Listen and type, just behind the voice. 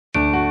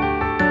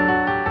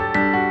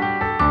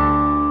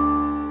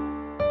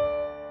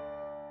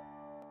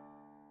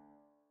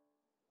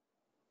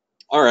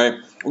All right,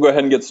 we'll go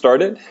ahead and get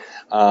started.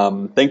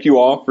 Thank you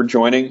all for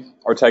joining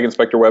our Tag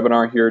Inspector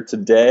webinar here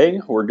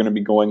today. We're going to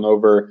be going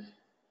over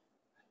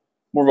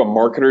more of a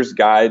marketer's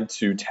guide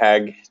to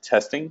tag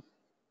testing.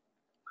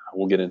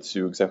 We'll get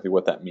into exactly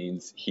what that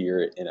means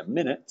here in a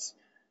minute.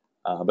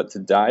 But to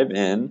dive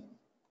in,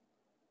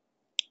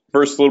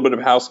 first a little bit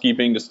of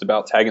housekeeping just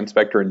about Tag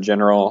Inspector in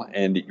general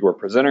and your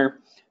presenter.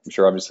 I'm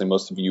sure obviously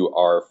most of you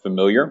are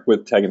familiar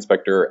with Tag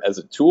Inspector as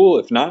a tool.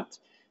 If not,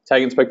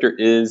 Tag Inspector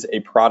is a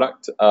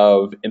product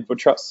of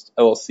InfoTrust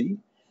LLC.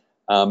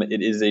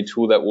 It is a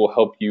tool that will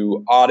help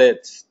you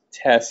audit,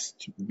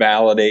 test,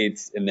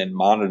 validate, and then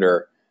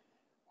monitor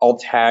all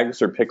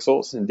tags or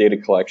pixels and data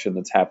collection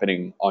that's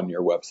happening on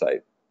your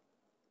website.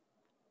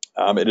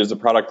 It is a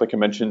product, like I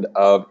mentioned,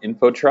 of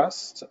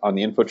InfoTrust. On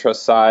the InfoTrust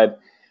side,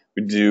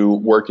 we do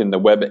work in the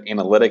web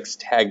analytics,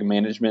 tag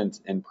management,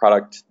 and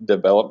product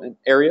development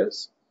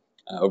areas.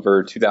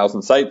 Over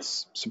 2,000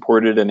 sites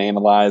supported and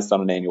analyzed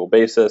on an annual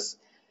basis.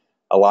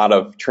 A lot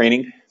of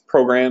training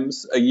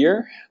programs a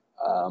year,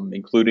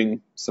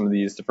 including some of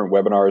these different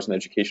webinars and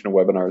educational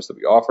webinars that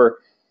we offer.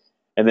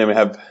 And then we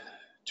have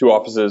two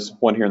offices,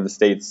 one here in the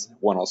States,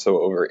 one also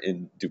over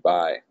in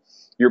Dubai.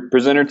 Your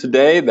presenter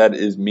today, that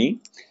is me.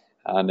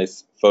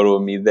 Nice photo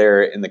of me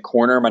there in the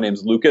corner. My name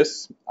is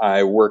Lucas.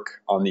 I work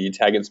on the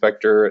Tag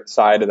Inspector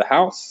side of the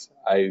house.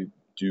 I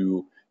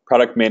do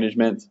product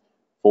management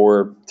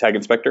for Tag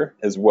Inspector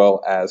as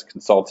well as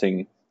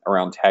consulting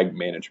around tag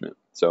management.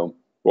 So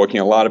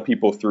walking a lot of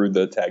people through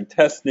the tag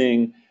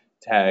testing,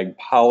 tag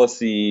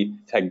policy,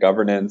 tag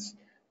governance,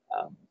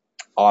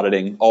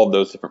 auditing, all of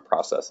those different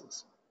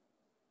processes.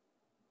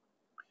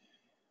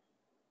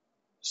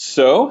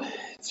 So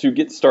to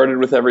get started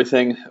with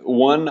everything,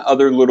 one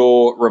other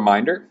little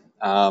reminder.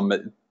 I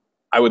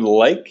would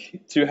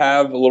like to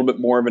have a little bit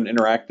more of an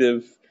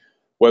interactive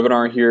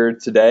webinar here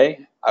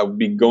today. I will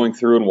be going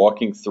through and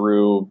walking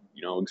through,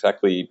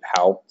 exactly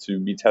how to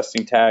be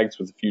testing tags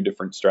with a few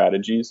different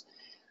strategies.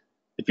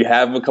 If you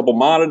have a couple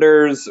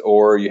monitors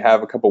or you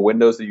have a couple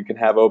windows that you can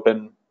have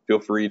open, feel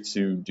free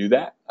to do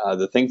that.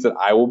 The things that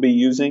I will be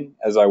using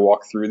as I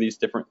walk through these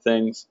different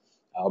things,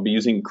 I'll be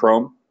using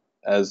Chrome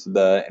as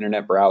the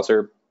internet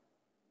browser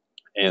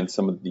and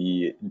some of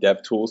the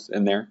dev tools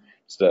in there,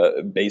 just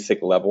a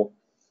basic level.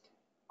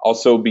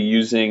 Also be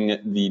using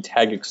the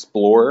Tag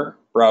Explorer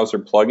browser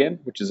plugin,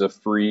 which is a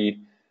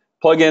free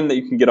plugin that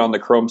you can get on the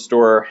Chrome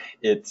store.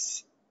 It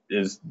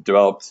is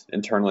developed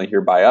internally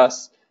here by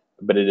us,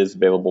 but it is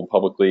available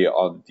publicly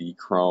on the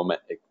Chrome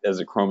as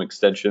a Chrome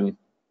extension.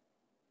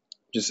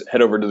 Just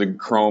head over to the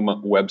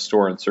Chrome web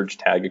store and search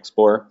Tag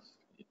Explorer.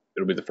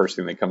 It'll be the first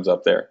thing that comes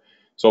up there.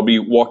 So I'll be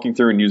walking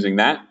through and using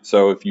that.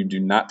 So if you do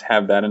not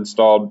have that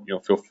installed,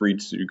 feel free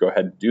to go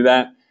ahead and do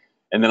that.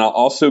 And then I'll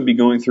also be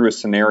going through a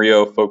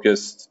scenario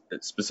focused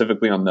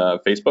specifically on the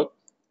Facebook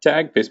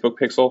tag, Facebook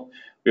pixel.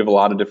 We have a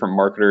lot of different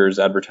marketers,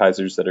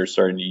 advertisers that are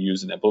starting to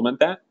use and implement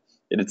that.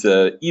 And it's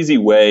an easy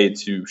way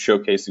to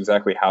showcase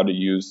exactly how to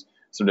use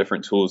some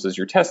different tools as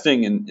you're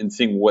testing and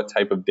seeing what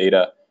type of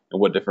data and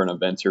what different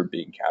events are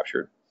being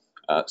captured.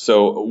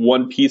 So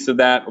one piece of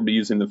that will be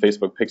using the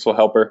Facebook Pixel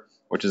Helper,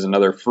 which is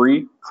another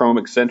free Chrome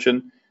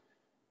extension.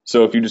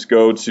 So if you just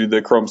go to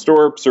the Chrome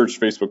store, search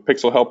Facebook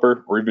Pixel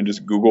Helper, or even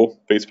just Google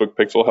Facebook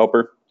Pixel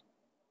Helper,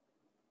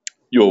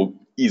 you'll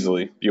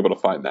easily be able to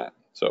find that.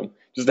 So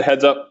just a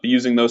heads up, be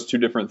using those two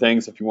different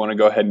things. If you want to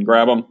go ahead and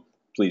grab them,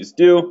 please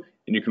do.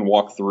 And you can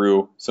walk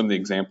through some of the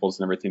examples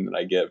and everything that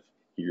I give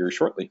here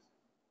shortly.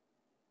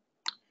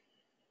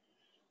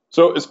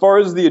 So as far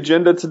as the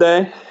agenda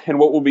today and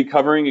what we'll be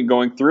covering and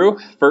going through,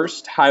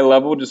 first, high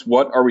level, just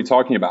what are we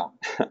talking about?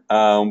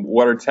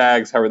 What are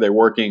tags? How are they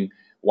working?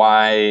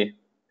 Why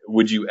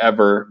would you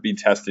ever be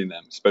testing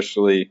them,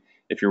 especially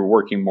if you're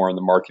working more on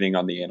the marketing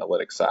on the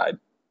analytics side?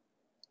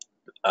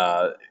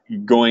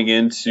 Going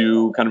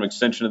into kind of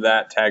extension of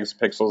that, tags,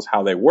 pixels,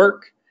 how they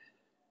work.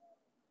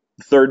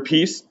 The third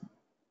piece,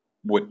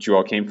 what you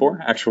all came for,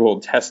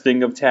 actual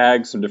testing of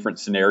tags, some different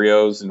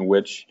scenarios in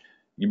which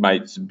you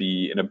might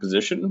be in a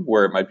position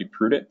where it might be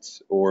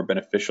prudent or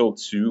beneficial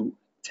to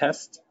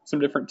test some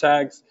different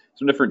tags,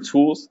 some different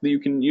tools that you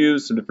can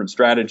use, some different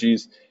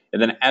strategies.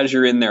 And then as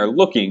you're in there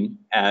looking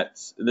at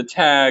the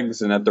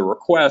tags and at the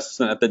requests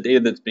and at the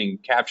data that's being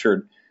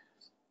captured,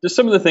 there's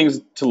some of the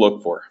things to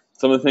look for.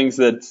 Some of the things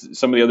that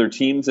some of the other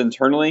teams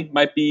internally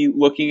might be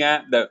looking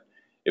at that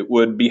it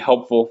would be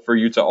helpful for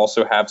you to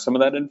also have some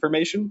of that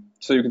information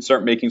so you can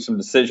start making some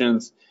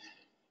decisions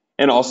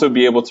and also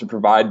be able to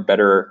provide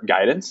better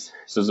guidance.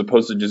 So as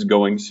opposed to just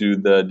going to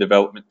the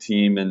development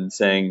team and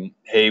saying,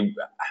 hey,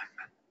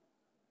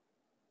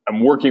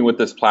 I'm working with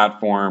this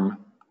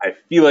platform. I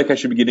feel like I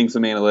should be getting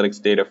some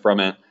analytics data from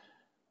it.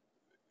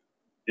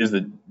 Is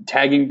the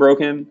tagging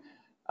broken?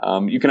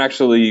 You can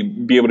actually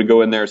be able to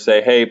go in there and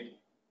say, hey,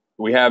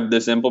 we have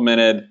this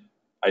implemented.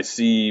 I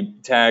see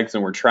tags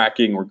and we're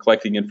tracking, we're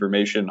collecting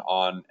information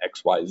on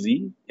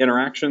XYZ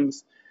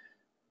interactions.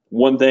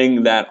 One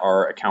thing that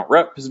our account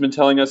rep has been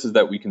telling us is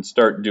that we can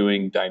start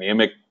doing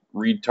dynamic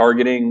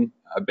retargeting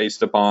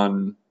based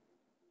upon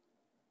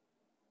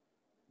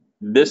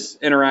this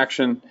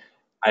interaction.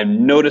 I've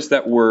noticed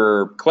that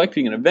we're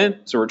collecting an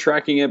event, so we're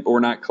tracking it, but we're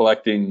not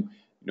collecting,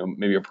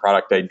 maybe a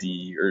product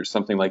ID or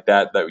something like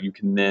that you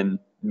can then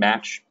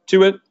match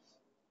to it.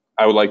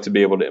 I would like to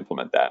be able to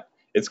implement that.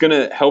 It's going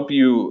to help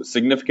you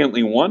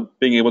significantly, one,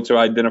 being able to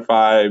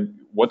identify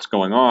what's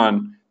going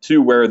on,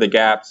 two, where are the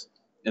gaps,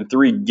 and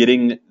three,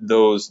 getting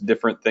those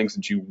different things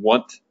that you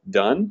want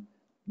done.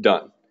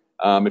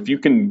 If you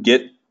can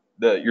get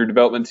your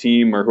development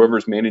team or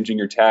whoever's managing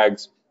your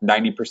tags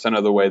 90%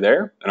 of the way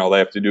there, and all they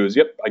have to do is,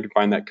 I can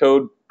find that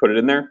code, put it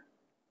in there,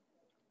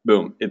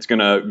 boom. It's going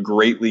to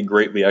greatly,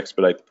 greatly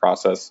expedite the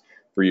process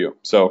for you.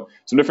 So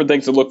some different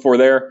things to look for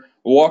there.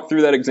 We'll walk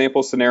through that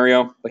example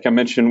scenario. Like I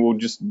mentioned, we'll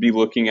just be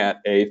looking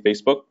at a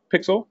Facebook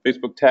pixel,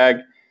 Facebook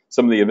tag,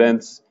 some of the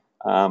events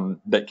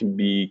that can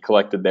be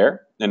collected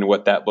there and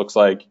what that looks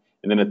like.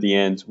 And then at the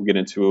end, we'll get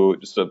into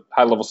just a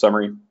high-level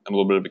summary and a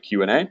little bit of a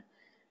Q&A.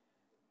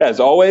 As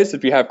always,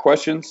 if you have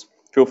questions,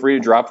 feel free to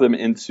drop them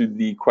into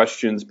the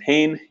questions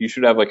pane. You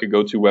should have like a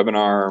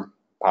GoToWebinar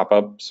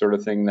pop-up sort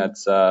of thing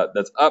that's up.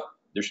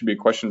 There should be a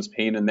questions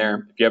pane in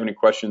there. If you have any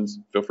questions,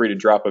 feel free to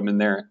drop them in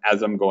there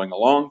as I'm going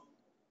along.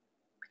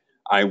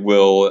 I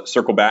will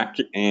circle back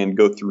and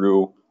go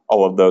through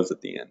all of those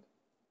at the end.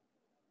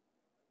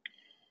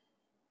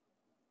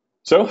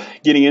 So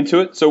getting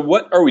into it. So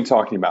what are we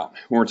talking about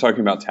when we're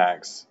talking about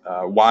tags?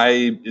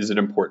 Why is it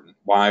important?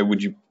 Why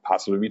would you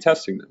possibly be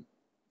testing them?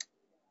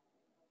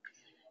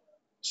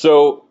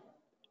 So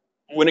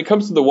when it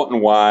comes to the what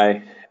and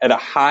why, at a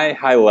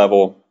high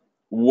level,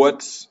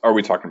 what are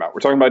we talking about?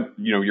 We're talking about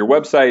your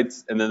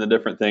websites and then the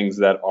different things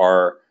that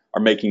are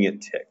making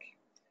it tick.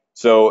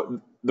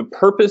 So the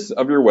purpose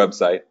of your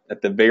website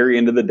at the very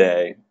end of the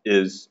day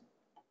is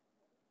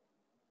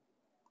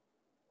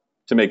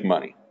to make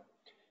money.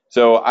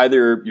 So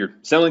either you're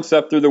selling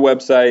stuff through the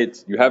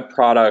website, you have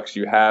products,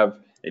 you have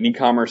an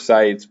e-commerce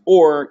site,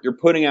 or you're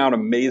putting out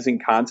amazing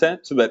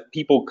content so that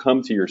people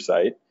come to your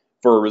site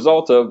for a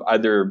result of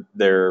either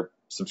they're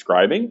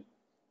subscribing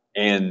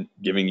and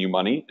giving you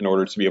money in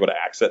order to be able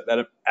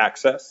to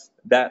access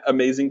that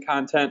amazing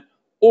content,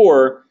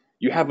 or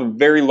you have a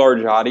very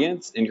large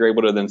audience and you're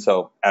able to then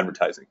sell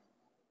advertising.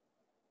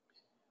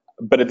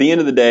 But at the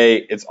end of the day,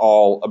 it's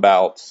all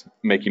about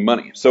making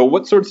money. So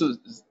what sorts of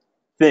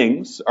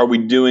things are we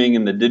doing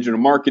in the digital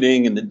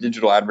marketing and the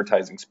digital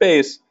advertising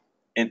space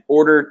in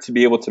order to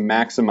be able to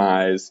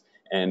maximize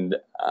and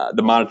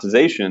the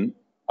monetization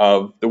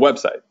of the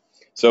website?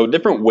 So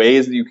different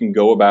ways that you can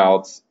go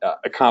about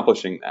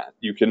accomplishing that.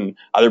 You can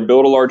either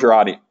build a larger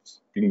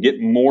audience. You can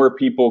get more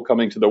people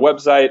coming to the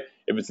website.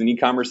 If it's an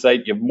e-commerce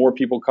site, you have more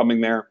people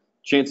coming there.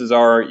 Chances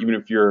are, even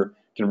if your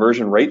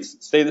conversion rates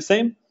stay the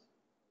same,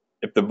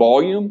 if the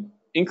volume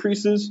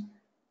increases,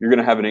 you're going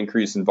to have an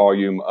increase in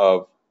volume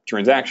of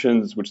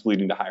transactions, which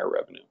leading to higher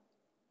revenue.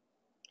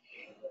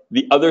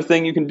 The other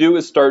thing you can do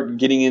is start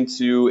getting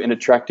into and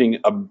attracting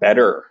a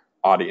better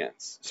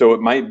audience. So it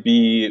might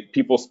be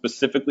people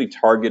specifically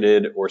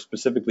targeted or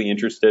specifically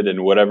interested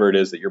in whatever it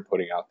is that you're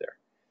putting out there.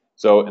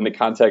 So in the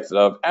context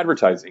of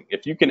advertising,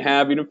 if you can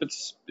have, even if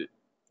it's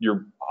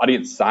your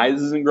audience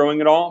size isn't growing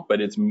at all, but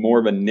it's more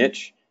of a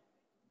niche,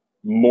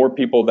 more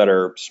people that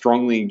are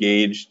strongly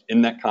engaged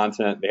in that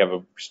content, they have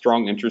a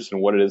strong interest in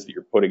what it is that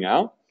you're putting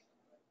out.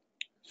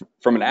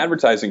 From an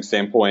advertising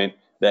standpoint,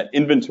 that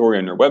inventory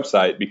on your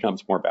website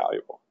becomes more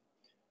valuable.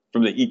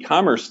 From the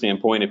e-commerce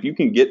standpoint, if you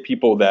can get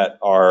people that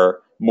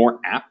are more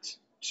apt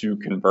to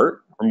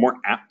convert or more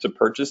apt to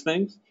purchase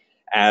things,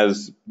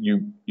 as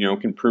you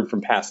can prove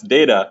from past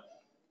data,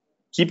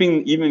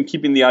 keeping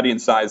the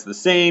audience size the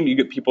same, you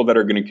get people that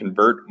are going to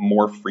convert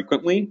more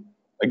frequently.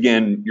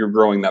 Again, you're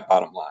growing that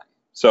bottom line.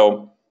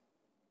 So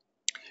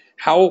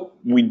how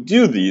we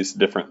do these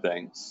different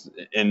things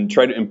and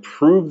try to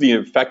improve the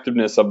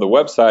effectiveness of the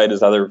website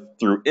is either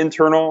through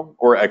internal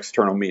or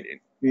external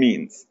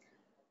means.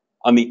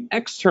 On the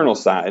external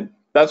side,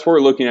 that's where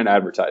we're looking at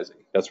advertising.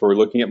 That's where we're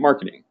looking at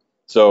marketing.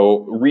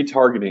 So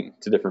retargeting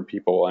to different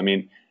people. I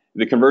mean,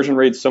 the conversion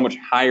rate is so much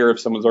higher if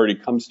someone's already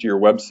comes to your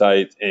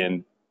website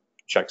and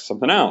checks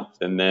something out,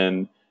 and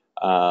then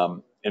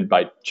and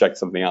by check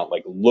something out,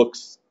 like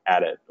looks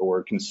at it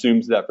or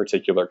consumes that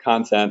particular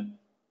content.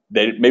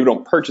 They maybe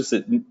don't purchase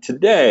it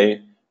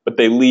today, but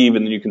they leave,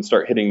 and then you can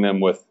start hitting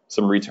them with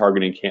some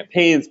retargeting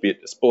campaigns, be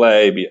it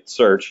display, be it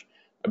search,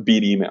 be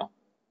it email.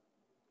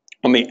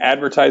 On the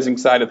advertising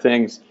side of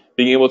things,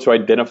 being able to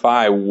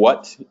identify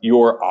what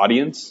your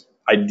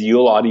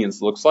ideal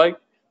audience looks like,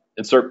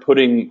 and start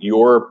putting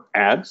your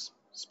ads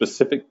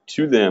specific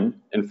to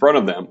them in front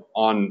of them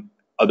on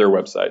other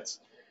websites.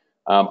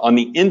 On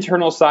the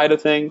internal side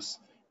of things,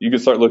 you can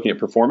start looking at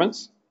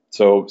performance.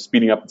 So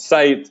speeding up the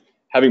site,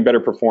 having better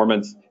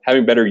performance,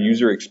 having better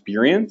user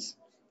experience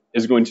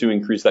is going to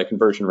increase that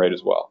conversion rate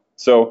as well.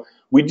 So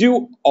we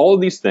do all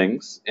of these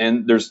things,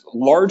 and there's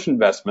large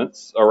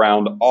investments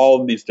around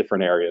all of these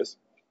different areas.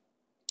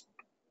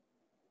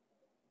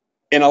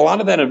 And a lot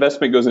of that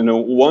investment goes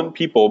into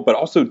people, but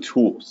also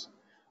tools,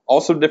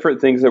 also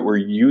different things that we're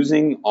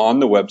using on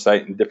the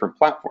website and different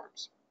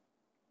platforms.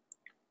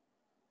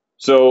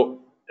 So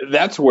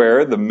that's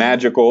where the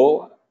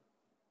magical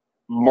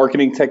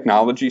marketing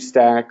technology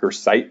stack or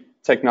site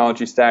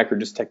technology stack or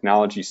just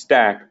technology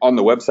stack on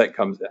the website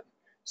comes in.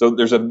 So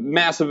there's a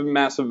massive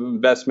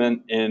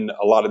investment in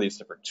a lot of these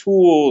different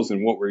tools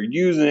and what we're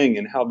using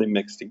and how they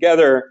mix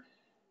together.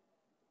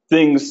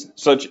 Things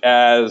such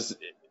as,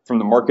 from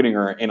the marketing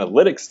or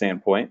analytics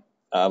standpoint,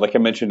 like I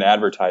mentioned,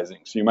 advertising.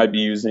 So you might be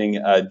using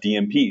a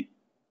DMP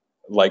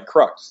like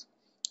Crux.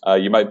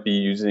 You might be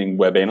using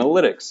web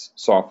analytics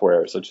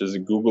software such as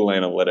Google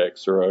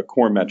Analytics or a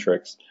Core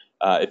Metrics.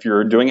 If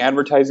you're doing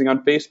advertising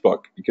on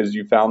Facebook because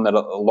you found that a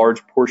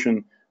large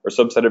portion or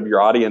subset of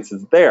your audience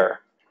is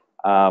there,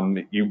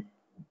 you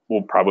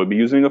will probably be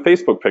using a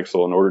Facebook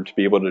pixel in order to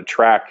be able to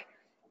track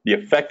the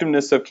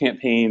effectiveness of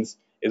campaigns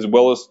as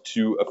well as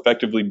to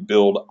effectively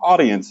build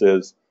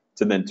audiences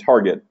to then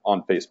target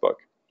on Facebook.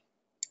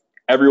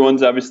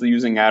 Everyone's obviously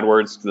using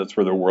AdWords because that's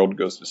where the world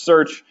goes to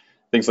search.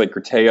 Things like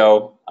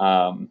Criteo,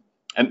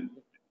 and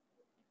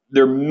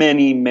there are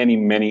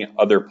many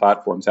other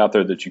platforms out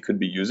there that you could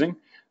be using.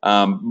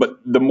 But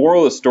the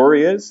moral of the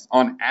story is,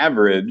 on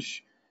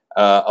average,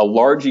 a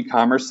large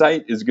e-commerce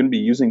site is going to be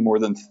using more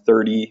than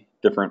 30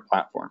 different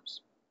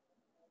platforms.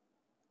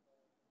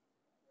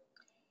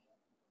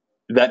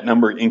 That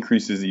number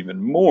increases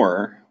even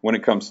more when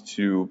it comes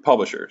to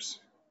publishers,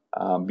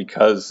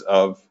 because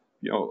of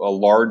a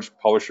large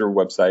publisher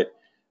website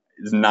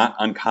is not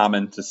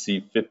uncommon to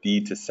see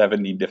 50 to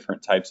 70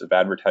 different types of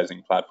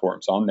advertising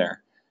platforms on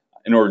there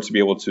in order to be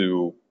able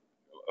to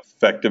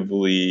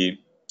effectively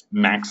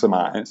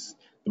maximize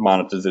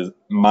the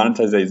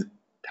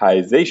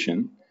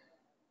monetization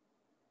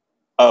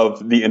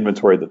of the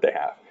inventory that they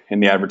have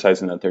and the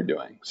advertising that they're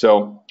doing.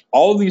 So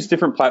all of these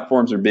different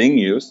platforms are being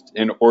used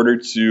in order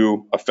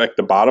to affect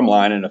the bottom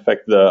line and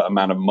affect the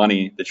amount of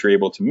money that you're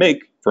able to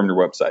make from your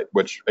website,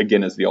 which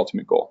again is the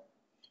ultimate goal.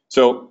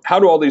 So how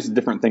do all these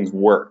different things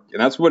work?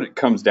 And that's what it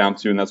comes down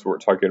to, and that's what we're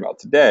talking about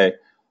today.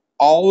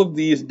 All of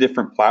these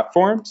different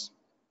platforms,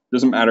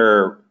 doesn't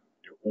matter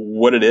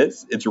what it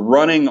is, it's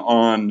running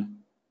on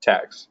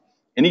tags.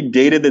 Any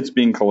data that's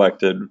being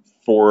collected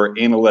for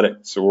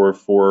analytics or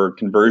for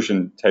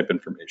conversion type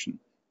information,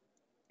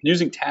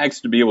 using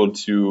tags to be able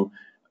to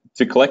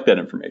collect that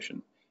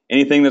information.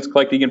 Anything that's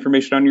collecting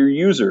information on your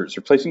users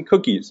or placing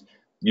cookies,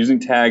 using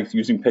tags,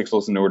 using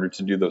pixels in order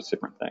to do those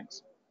different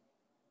things.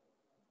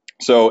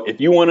 So if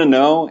you want to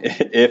know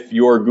if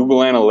your Google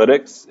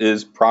Analytics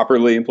is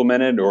properly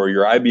implemented or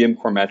your IBM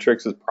Core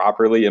Metrics is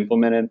properly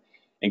implemented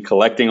and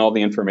collecting all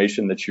the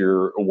information that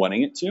you're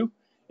wanting it to,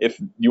 if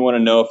you want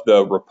to know if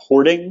the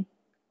reporting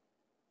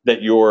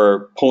that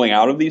you're pulling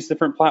out of these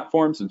different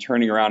platforms and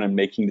turning around and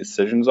making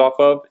decisions off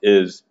of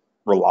is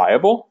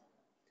reliable,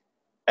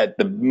 at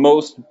the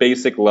most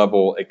basic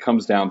level, it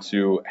comes down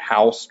to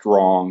how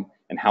strong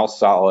and how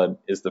solid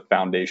is the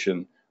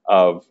foundation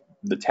of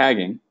the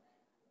tagging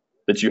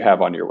that you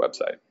have on your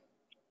website.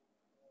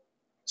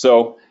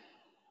 So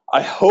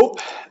I hope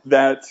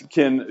that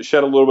can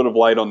shed a little bit of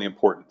light on the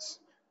importance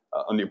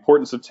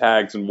of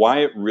tags and why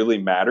it really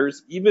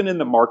matters, even in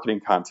the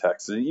marketing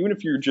context. And even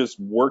if you're just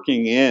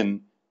working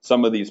in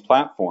some of these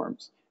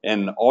platforms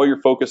and all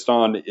you're focused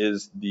on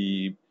is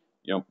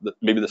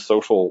maybe the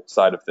social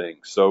side of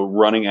things. So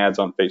running ads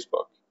on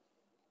Facebook.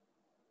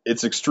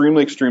 It's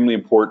extremely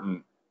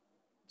important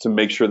to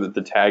make sure that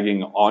the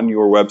tagging on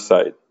your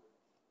website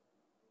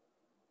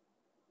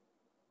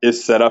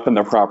is set up in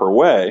the proper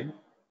way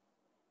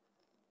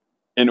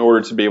in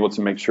order to be able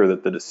to make sure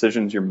that the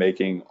decisions you're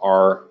making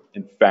are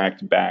in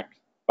fact backed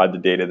by the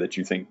data that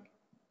you think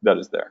that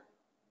is there.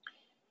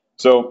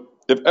 So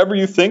if ever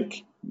you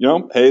think,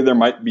 hey, there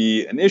might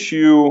be an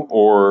issue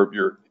or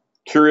you're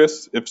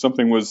curious if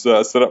something was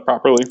set up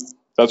properly,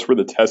 that's where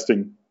the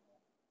testing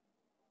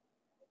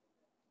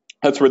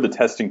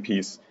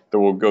piece that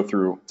we'll go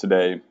through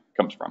today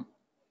comes from,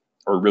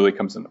 or really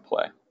comes into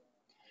play.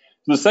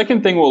 So the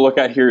second thing we'll look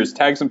at here is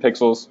tags and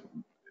pixels.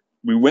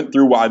 We went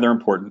through why they're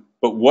important,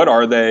 but what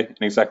are they and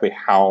exactly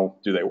how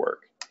do they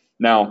work?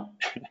 Now,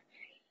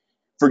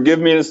 forgive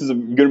me, this is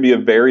going to be a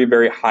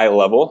very high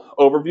level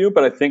overview,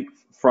 but I think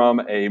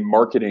from a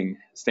marketing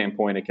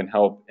standpoint, it can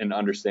help in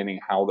understanding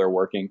how they're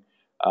working.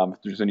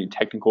 If there's any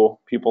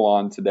technical people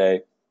on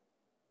today,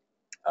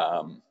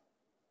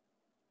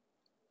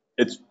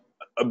 it's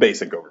a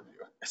basic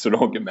overview, so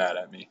don't get mad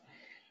at me.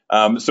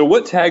 So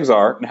what tags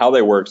are and how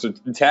they work. So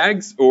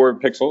tags or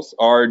pixels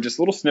are just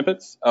little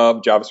snippets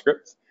of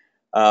JavaScript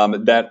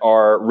that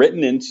are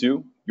written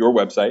into your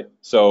website.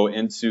 So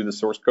into the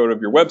source code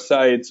of your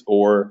website,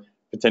 or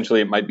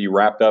potentially it might be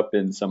wrapped up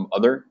in some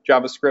other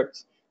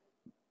JavaScript,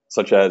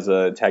 such as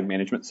a tag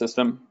management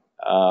system.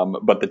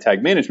 But the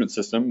tag management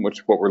system,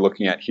 which what we're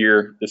looking at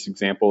here, this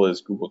example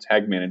is Google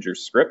Tag Manager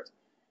script.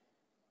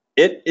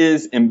 It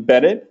is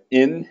embedded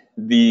in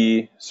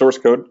the source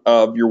code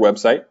of your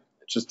website.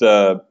 It's just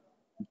a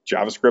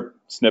JavaScript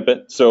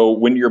snippet. So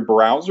when your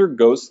browser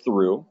goes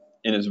through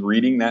and is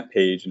reading that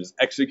page and is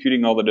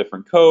executing all the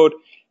different code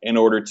in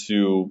order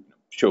to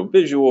show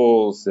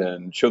visuals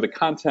and show the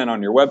content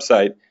on your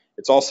website,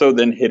 it's also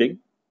then hitting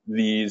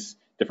these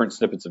different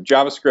snippets of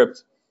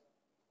JavaScript,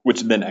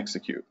 which then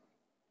execute.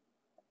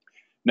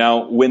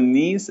 Now, when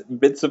these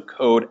bits of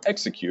code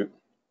execute,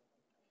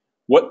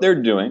 what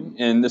they're doing,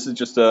 and this is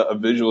just a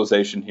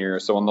visualization here.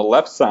 So on the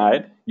left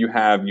side, you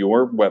have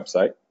your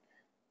website.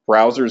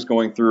 Browser's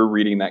going through,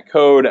 reading that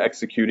code,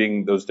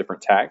 executing those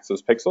different tags,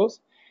 those pixels,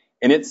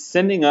 and it's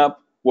sending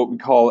up what we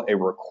call a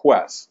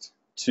request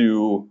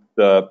to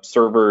the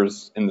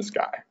servers in the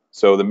sky.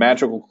 So the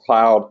Magical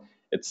Cloud,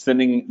 it's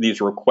sending these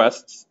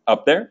requests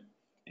up there,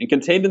 and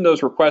contained in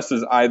those requests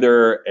is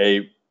either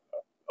a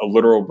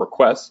literal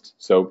request,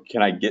 so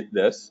can I get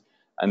this?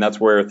 And that's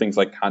where things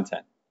like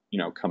content,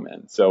 come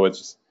in. So it's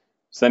just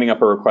sending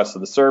up a request to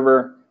the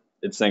server,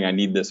 it's saying I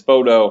need this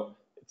photo,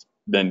 it's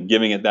then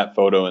giving it that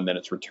photo, and then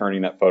it's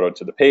returning that photo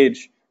to the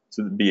page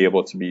to be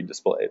able to be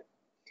displayed.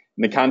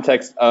 In the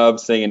context of,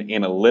 say, an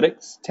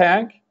analytics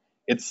tag,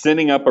 it's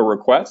sending up a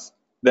request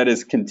that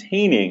is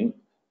containing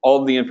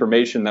all of the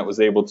information that was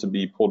able to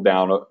be pulled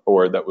down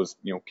or that was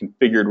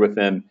configured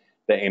within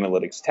the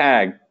analytics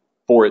tag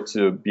for it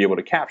to be able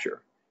to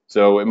capture.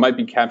 So it might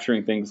be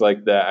capturing things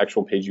like the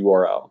actual page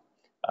URL,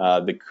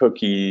 the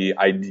cookie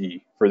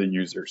ID for the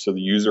user, so the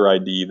user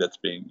ID that's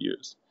being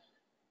used,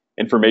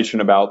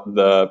 information about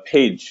the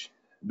page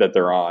that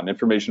they're on,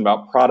 information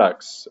about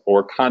products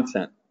or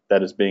content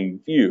that is being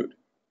viewed.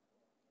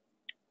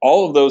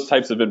 All of those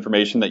types of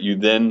information that you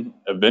then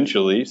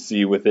eventually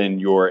see within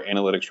your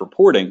analytics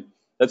reporting,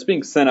 that's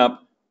being sent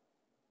up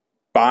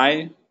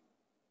by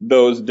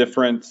those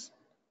different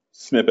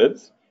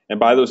snippets and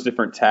by those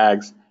different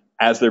tags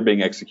as they're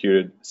being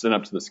executed, sent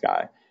up to the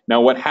sky.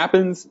 Now, what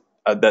happens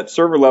at that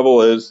server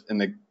level is, in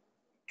the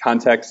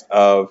context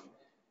of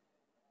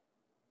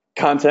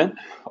content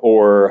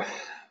or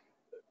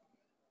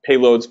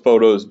payloads,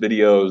 photos,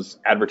 videos,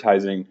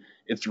 advertising,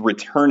 it's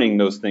returning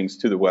those things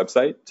to the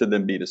website to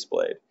then be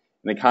displayed.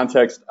 In the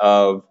context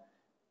of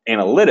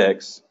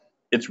analytics,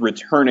 it's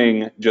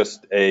returning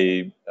just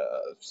a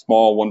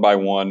small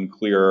 1x1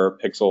 clear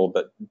pixel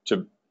that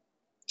to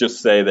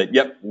just say that,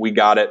 yep, we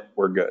got it,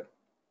 we're good.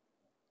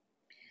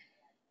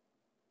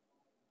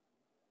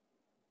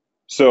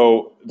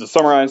 So to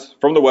summarize,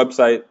 from the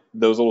website,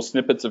 those little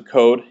snippets of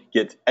code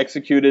get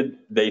executed.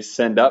 They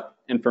send up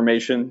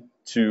information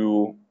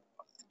to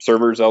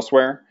servers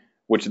elsewhere,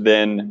 which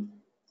then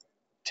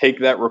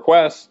take that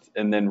request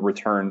and then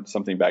return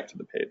something back to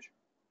the page.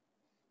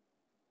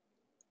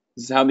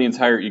 This is how the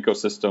entire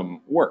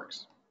ecosystem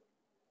works.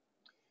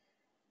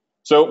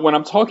 So when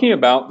I'm talking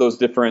about those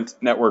different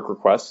network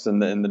requests and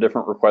the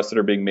different requests that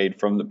are being made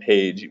from the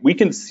page, we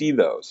can see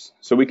those.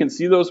 So we can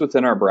see those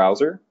within our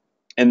browser.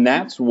 And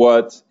that's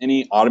what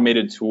any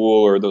automated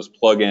tool or those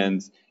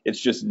plugins, it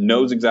just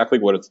knows exactly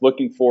what it's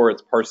looking for.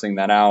 It's parsing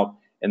that out,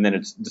 and then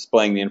it's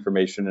displaying the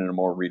information in a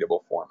more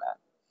readable format.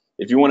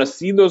 If you want to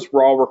see those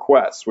raw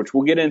requests, which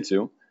we'll get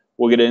into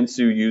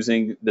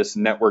using this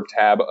network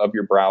tab of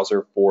your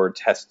browser for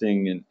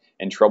testing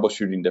and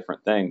troubleshooting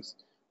different things.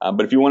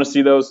 But if you want to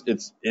see those,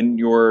 it's in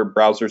your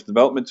browser's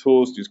development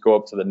tools. Just go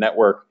up to the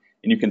network,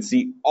 and you can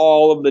see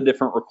all of the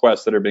different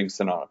requests that are being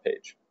sent on a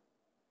page.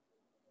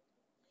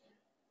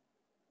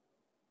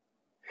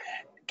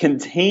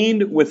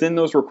 Contained within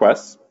those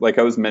requests, like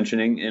I was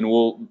mentioning,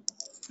 and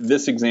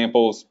this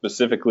example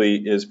specifically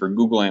is for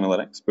Google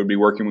Analytics, but we'll be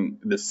working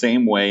the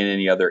same way in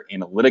any other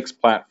analytics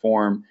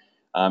platform,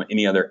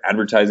 any other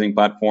advertising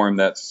platform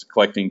that's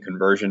collecting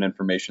conversion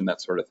information,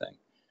 that sort of thing.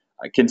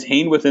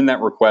 Contained within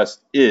that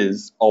request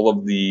is all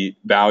of the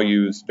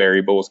values,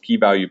 variables, key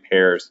value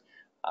pairs,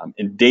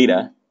 and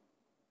data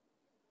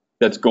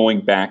that's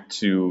going back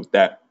to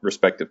that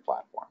respective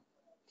platform.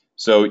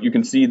 So you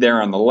can see there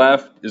on the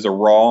left is a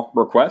raw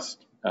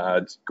request.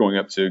 It's going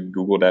up to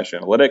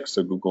Google-Analytics,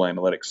 so Google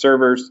Analytics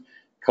servers,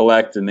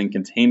 collect, and then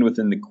contained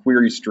within the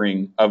query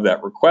string of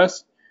that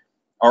request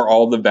are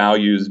all the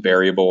values,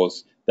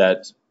 variables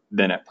that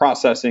then at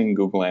processing,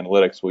 Google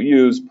Analytics will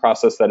use,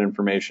 process that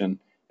information,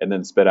 and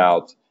then spit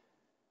out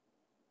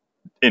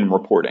in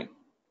reporting.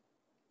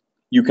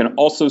 You can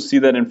also see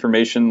that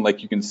information,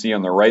 like you can see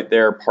on the right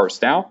there,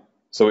 parsed out.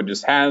 So it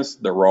just has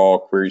the raw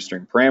query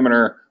string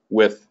parameter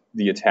with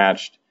the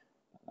attached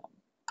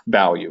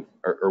value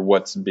or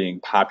what's being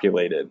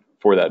populated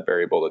for that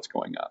variable that's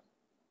going up.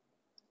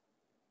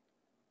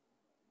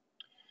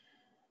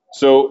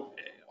 So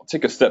I'll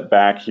take a step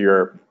back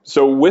here.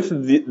 So with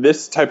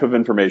this type of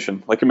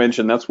information, like I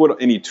mentioned, that's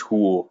what any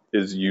tool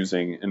is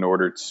using in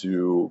order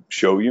to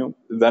show you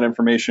that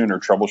information or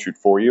troubleshoot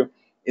for you.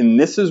 And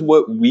this is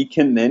what we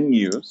can then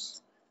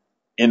use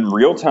in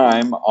real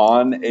time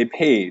on a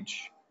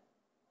page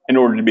in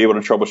order to be able to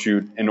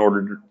troubleshoot, in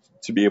order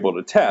to be able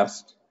to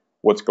test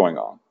what's going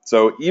on.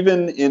 So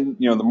even in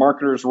the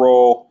marketer's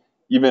role,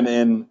 even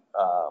in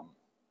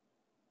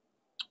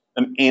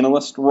an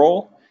analyst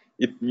role,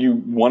 if you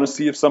want to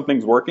see if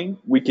something's working,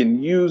 we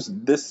can use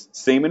this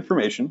same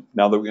information,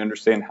 now that we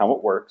understand how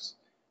it works,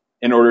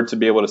 in order to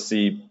be able to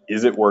see,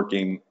 is it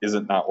working, is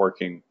it not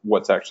working,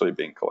 what's actually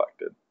being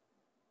collected.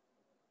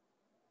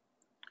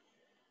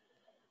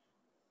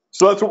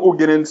 So that's what we'll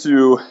get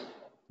into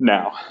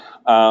now.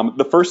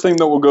 The first thing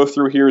that we'll go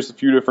through here is a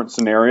few different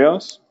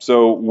scenarios.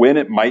 So when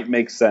it might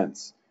make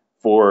sense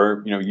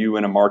for you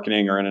in a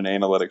marketing or in an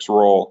analytics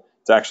role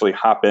to actually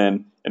hop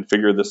in and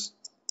figure this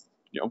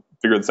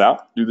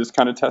out, do this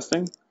kind of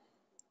testing.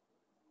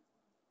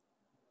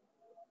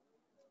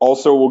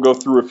 Also, we'll go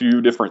through a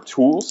few different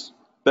tools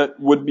that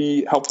would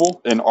be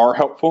helpful and are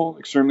helpful,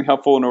 extremely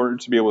helpful in order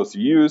to be able to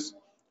use.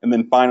 And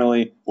then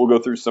finally, we'll go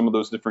through some of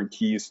those different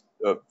keys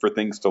for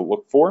things to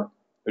look for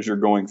as you're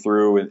going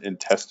through and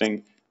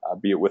testing,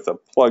 be it with a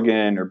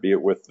plugin or be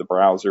it with the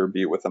browser,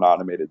 be it with an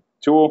automated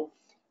tool.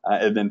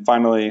 And then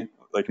finally,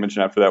 like I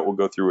mentioned, after that, we'll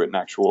go through an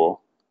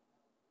actual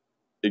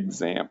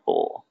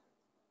example.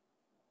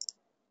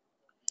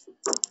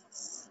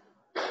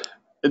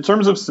 In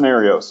terms of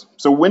scenarios,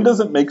 so when does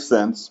it make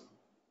sense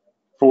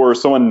for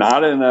someone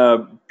not in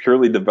a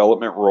purely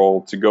development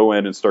role to go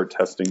in and start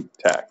testing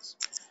tags?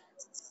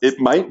 It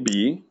might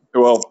be,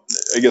 well,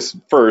 I guess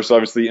first,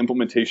 obviously,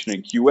 implementation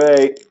and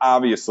QA,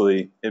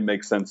 obviously, it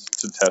makes sense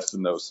to test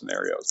in those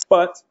scenarios.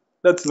 But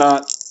that's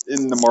not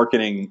in the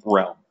marketing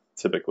realm,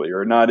 typically,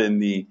 or not in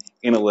the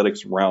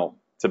analytics realm.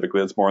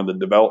 Typically, it's more on the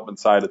development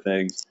side of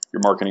things,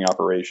 your marketing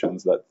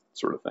operations, that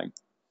sort of thing.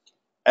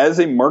 As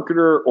a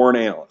marketer or an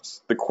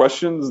analyst, the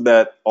questions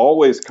that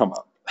always come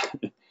up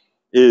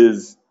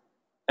is,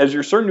 as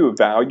you're starting to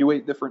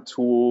evaluate different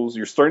tools,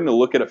 you're starting to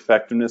look at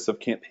effectiveness of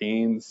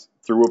campaigns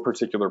through a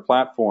particular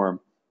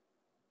platform,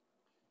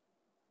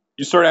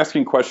 you start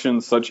asking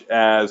questions such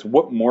as,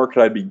 what more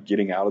could I be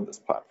getting out of this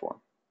platform?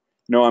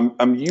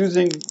 I'm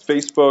using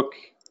Facebook.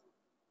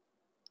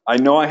 I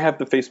know I have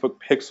the Facebook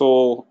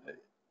Pixel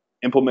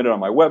implemented on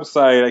my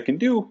website. I can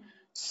do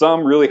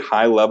some really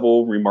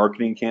high-level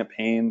remarketing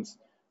campaigns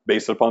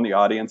based upon the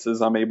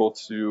audiences I'm able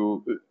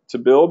to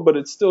build, but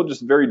it's still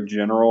just very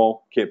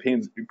general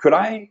campaigns. Could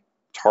I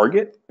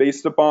target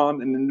based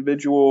upon an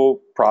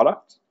individual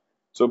product?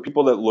 So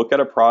people that look at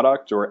a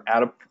product or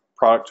add a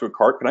product to a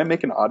cart, could I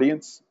make an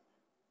audience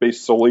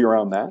based solely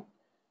around that?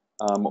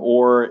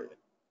 Or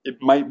it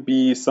might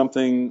be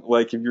something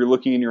like if you're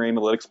looking in your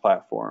analytics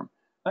platform,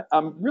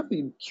 I'm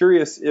really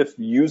curious if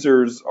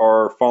users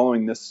are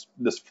following this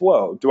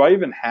flow. Do I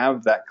even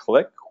have that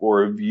click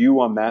or a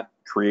view on that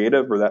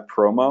creative or that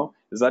promo?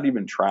 Is that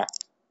even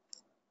tracked?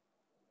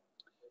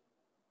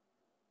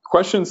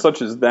 Questions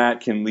such as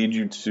that can lead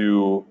you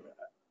to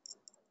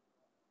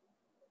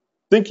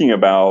thinking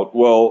about,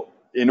 well,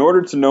 in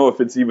order to know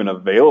if it's even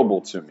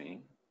available to me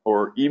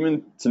or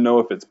even to know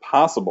if it's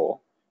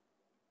possible,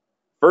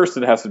 first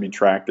it has to be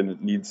tracked and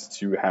it needs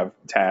to have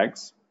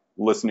tags,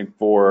 listening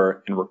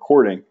for and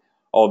recording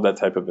all of that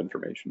type of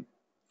information.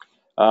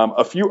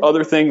 A few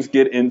other things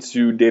get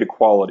into data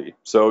quality.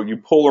 So you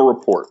pull a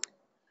report.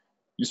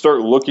 You start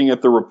looking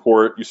at the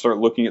report. You start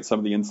looking at some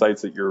of the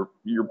insights that you're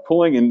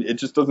pulling, and it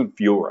just doesn't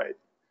feel right.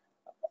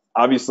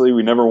 Obviously,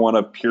 we never want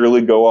to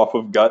purely go off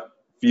of gut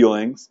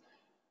feelings.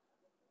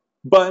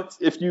 But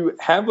if you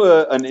have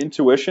an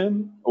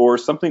intuition or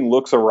something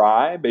looks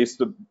awry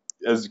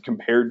as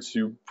compared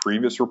to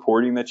previous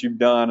reporting that you've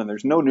done, and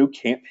there's no new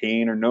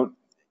campaign or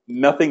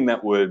nothing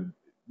that would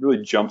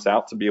really jumps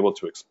out to be able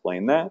to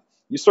explain that,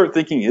 you start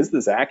thinking, is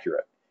this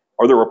accurate?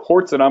 Are the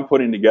reports that I'm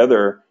putting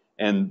together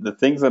and the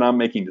things that I'm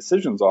making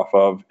decisions off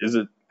of, is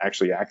it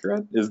actually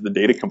accurate? Is the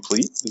data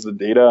complete? Is the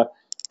data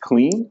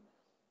clean?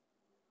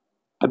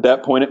 At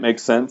that point, it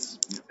makes sense.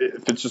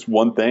 If it's just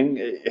one thing,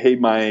 hey,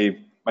 my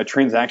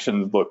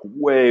transactions look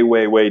way,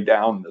 way, way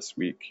down this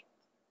week.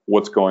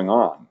 What's going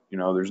on?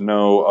 There's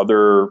no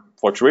other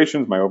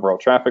fluctuations. My overall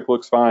traffic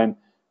looks fine.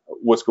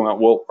 What's going on?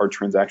 Well, are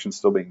transactions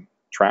still being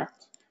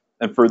tracked?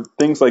 And for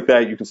things like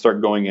that, you can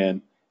start going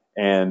in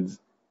and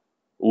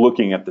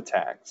looking at the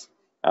tags.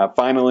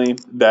 Finally,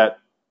 that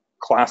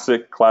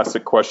classic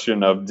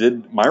question of,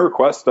 did my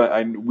request,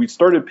 we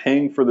started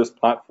paying for this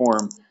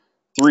platform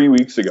 3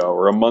 weeks ago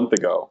or a month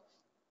ago.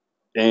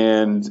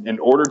 And in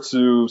order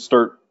to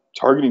start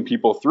targeting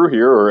people through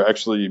here or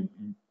actually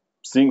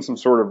seeing some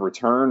sort of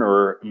return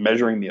or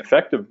measuring the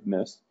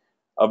effectiveness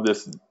of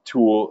this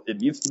tool, it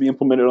needs to be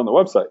implemented on the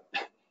website.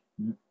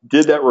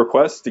 Did that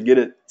request to get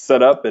it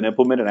set up and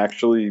implemented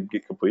actually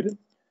get completed?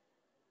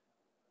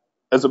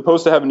 As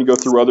opposed to having to go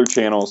through other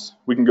channels,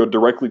 we can go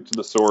directly to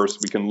the source.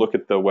 We can look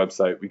at the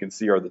website. We can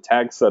see, are the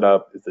tags set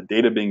up? Is the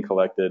data being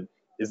collected?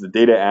 Is the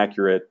data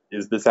accurate?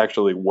 Is this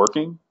actually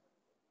working?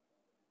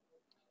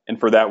 And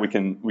for that, we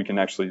can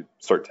actually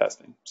start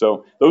testing.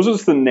 So those are the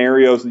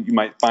scenarios that you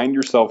might find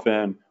yourself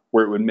in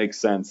where it would make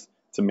sense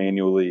to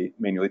manually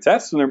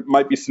test. And there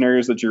might be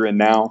scenarios that you're in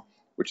now,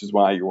 which is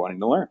why you're wanting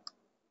to learn.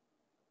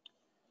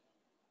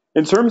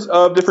 In terms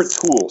of different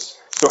tools,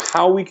 so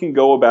how we can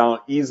go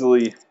about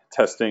easily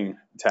testing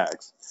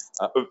tags.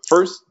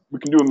 First, we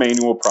can do a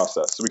manual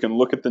process. So we can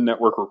look at the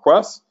network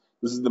requests.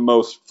 This is the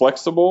most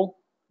flexible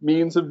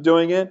means of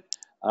doing it.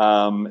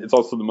 It's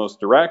also the most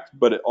direct,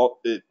 but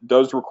it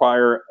does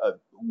require a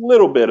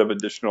little bit of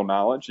additional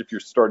knowledge if you're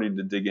starting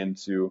to dig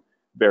into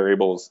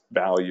variables,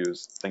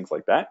 values, things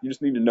like that. You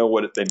just need to know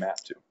what they map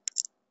to.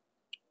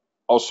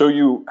 I'll show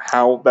you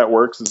how that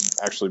works. This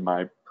is actually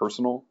my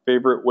personal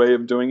favorite way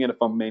of doing it if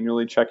I'm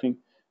manually checking,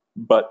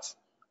 but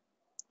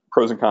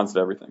pros and cons to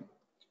everything.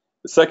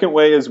 The second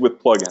way is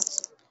with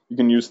plugins. You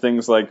can use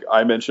things like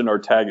I mentioned our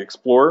Tag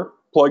Explorer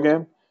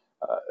plugin.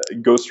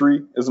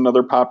 Ghostery is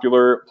another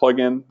popular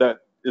plugin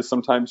that is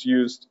sometimes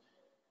used.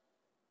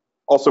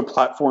 Also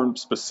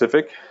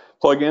platform-specific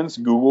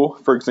plugins. Google,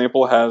 for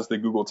example, has the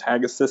Google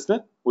Tag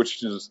Assistant,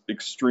 which is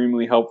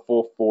extremely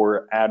helpful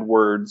for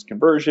AdWords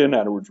conversion,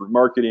 AdWords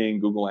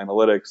remarketing, Google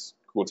Analytics,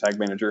 Google Tag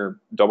Manager,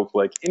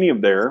 DoubleClick, any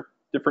of their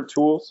different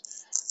tools.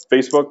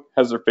 Facebook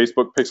has their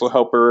Facebook Pixel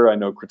Helper. I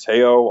know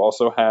Criteo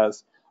also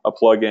has a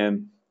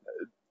plugin.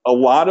 A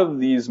lot of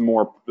these the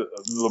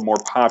more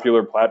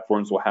popular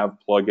platforms will have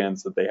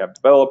plugins that they have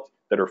developed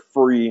that are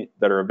free,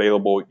 that are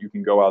available. You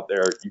can go out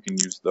there, you can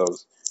use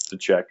those to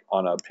check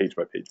on a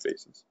page-by-page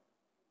basis.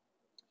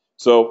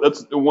 So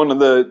that's one of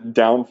the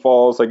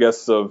downfalls, I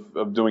guess,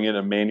 of doing it in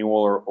a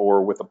manual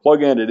or with a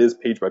plugin. It is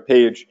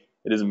page-by-page.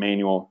 It is a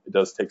manual. It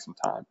does take some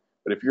time.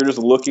 But if you're just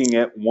looking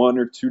at one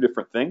or two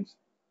different things,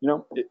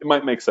 it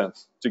might make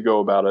sense to go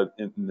about it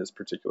in this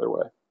particular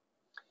way.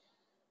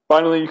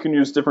 Finally, you can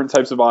use different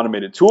types of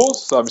automated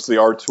tools. So obviously,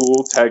 our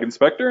tool, Tag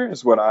Inspector,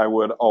 is what I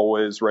would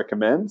always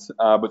recommend.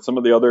 But some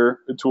of the other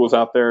tools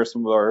out there,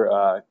 some of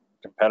our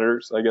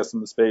competitors, I guess, in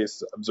the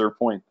space,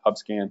 ObservePoint,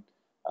 HubScan,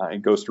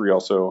 and Ghostery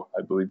also,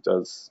 I believe,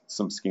 does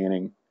some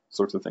scanning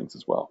sorts of things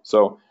as well.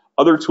 So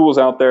other tools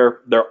out there,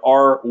 there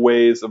are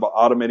ways of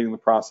automating the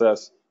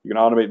process. You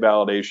can automate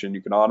validation.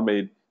 You can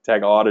automate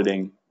tag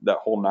auditing, that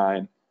whole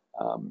nine,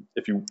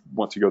 if you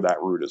want to go that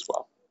route as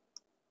well.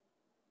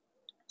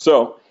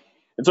 So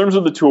in terms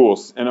of the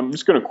tools, and I'm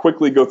just going to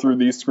quickly go through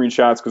these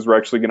screenshots because we're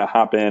actually going to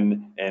hop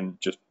in and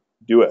just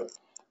do it.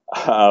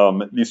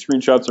 These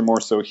screenshots are more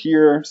so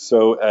here,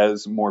 so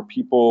as more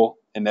people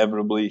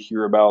inevitably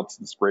hear about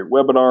this great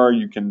webinar,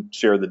 you can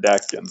share the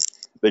deck and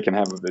they can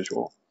have a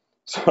visual.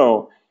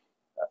 So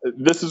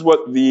this is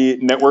what the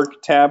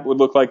network tab would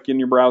look like in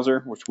your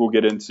browser, which we'll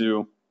get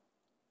into.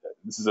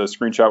 This is a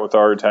screenshot with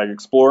our Tag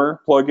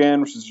Explorer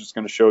plugin, which is just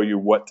going to show you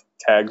what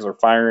tags are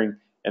firing,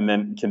 and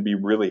then can be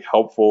really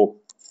helpful.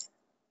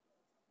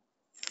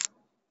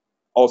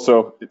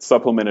 Also, it's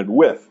supplemented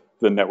with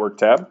the network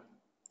tab.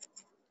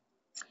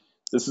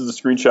 This is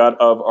a screenshot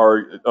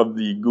of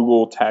the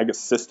Google Tag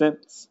Assistant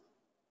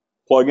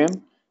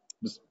plugin.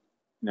 Just,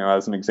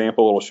 as an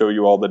example, it'll show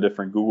you all the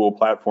different Google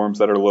platforms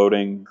that are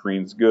loading.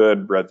 Green's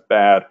good, red's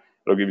bad.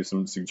 It'll give you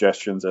some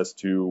suggestions as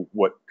to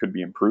what could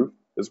be improved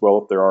as well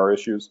if there are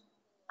issues.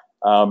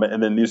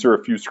 And then these are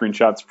a few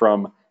screenshots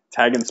from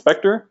Tag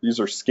Inspector. These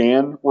are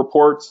scan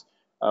reports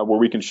where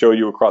we can show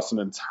you across an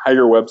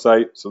entire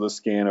website. So this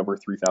scan over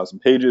 3,000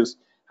 pages.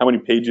 How many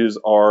pages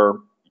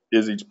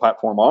is each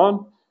platform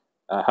on?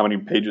 How many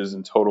pages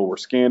in total were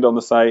scanned on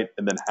the site?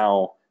 And then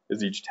how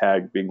is each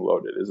tag being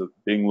loaded? Is it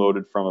being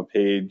loaded from a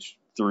page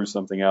through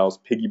something else,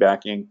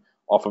 piggybacking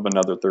off of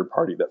another third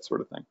party, that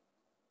sort of thing.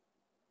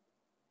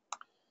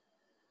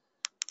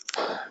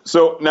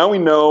 So now we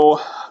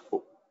know,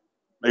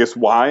 I guess,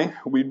 why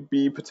we'd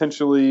be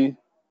potentially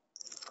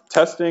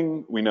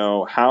testing. We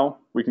know how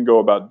we can go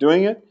about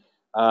doing it.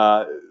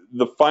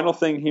 The final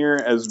thing here,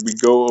 as we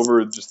go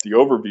over just the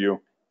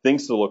overview,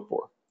 things to look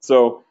for.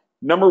 So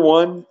number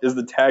one is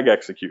the tag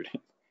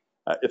executing.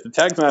 If the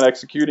tag's not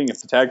executing,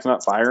 if the tag's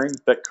not firing,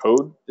 if that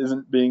code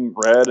isn't being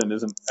read and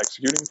isn't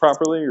executing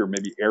properly or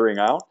maybe erring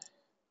out,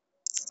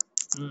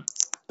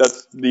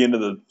 that's the end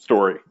of the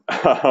story.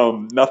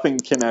 Nothing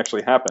can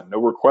actually happen. No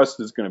request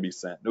is going to be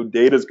sent. No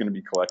data is going to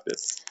be collected.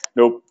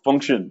 No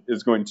function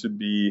is going to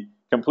be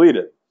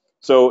completed.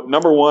 So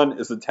number one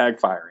is the tag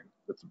firing.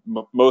 That's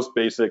most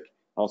basic,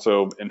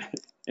 also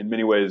in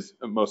many ways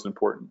most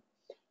important.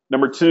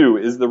 Number two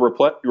is the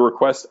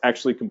request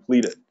actually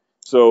completed.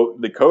 So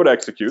the code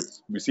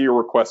executes. We see a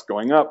request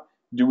going up.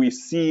 Do we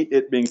see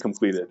it being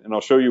completed? And I'll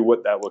show you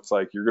what that looks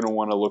like. You're going to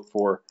want to look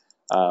for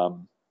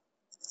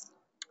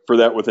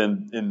that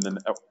within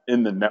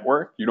in the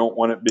network. You don't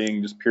want it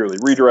being just purely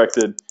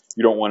redirected.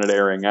 You don't want it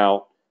erring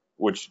out,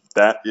 which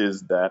that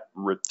is that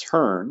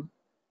return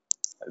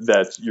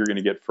that you're going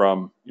to get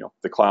from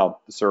the cloud,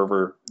 the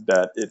server,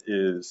 that it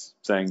is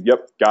saying,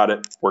 yep, got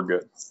it, we're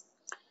good.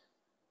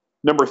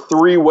 Number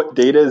three, what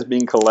data is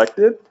being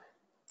collected?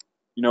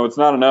 It's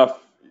not enough.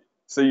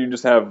 Say you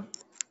just have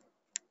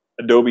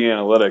Adobe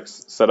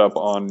Analytics set up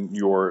on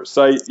your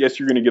site. Yes,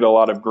 you're going to get a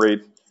lot of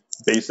great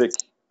basic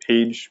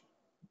page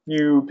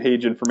view,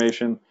 page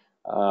information,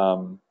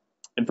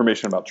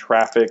 information about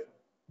traffic,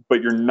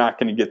 but you're not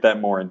going to get that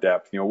more in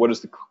depth. What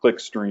does the click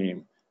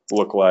stream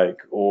look like,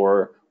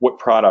 or what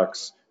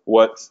products,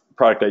 what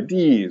product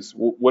IDs,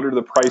 what are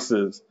the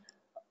prices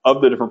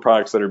of the different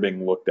products that are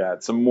being looked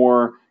at? Some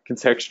more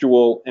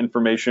contextual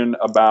information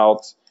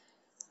about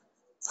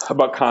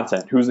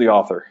content. Who's the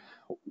author?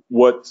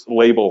 What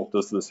label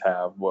does this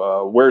have?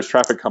 Where's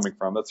traffic coming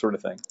from? That sort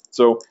of thing.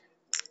 So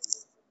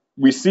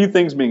we see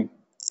things being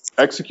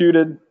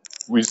executed.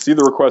 We see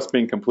the request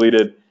being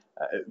completed.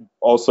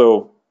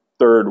 Also,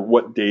 Third,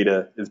 what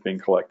data is being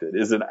collected?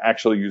 Is it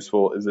actually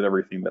useful? Is it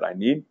everything that I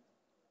need?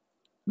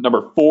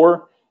 Number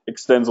 4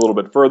 extends a little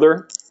bit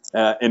further,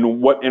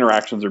 and what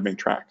interactions are being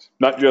tracked.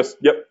 Not just,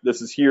 yep,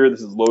 this is here,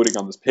 this is loading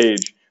on this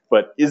page,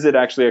 but is it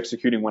actually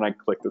executing when I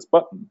click this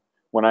button,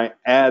 when I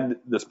add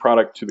this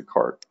product to the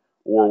cart,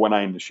 or when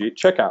I initiate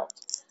checkout?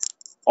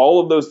 All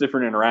of those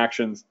different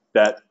interactions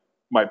that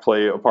might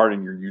play a part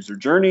in your user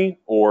journey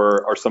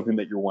or are something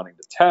that you're wanting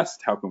to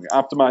test. How can we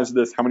optimize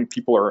this? How many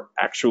people are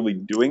actually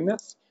doing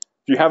this?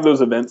 If you have those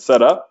events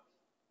set up,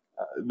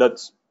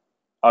 that's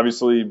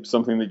obviously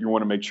something that you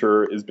want to make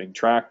sure is being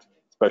tracked,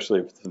 especially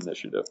if it's an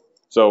initiative.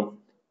 So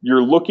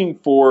you're looking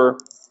for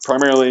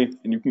primarily,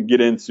 and you can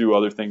get into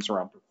other things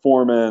around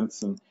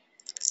performance and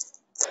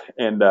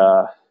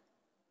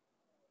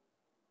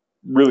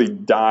really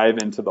dive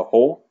into the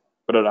whole.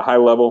 But at a high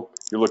level,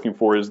 you're looking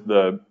for is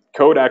the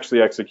code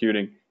actually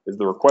executing, is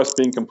the request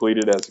being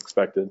completed as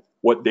expected,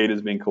 what data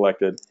is being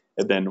collected,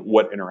 and then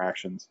what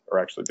interactions are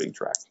actually being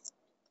tracked.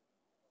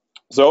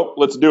 So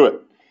let's do it.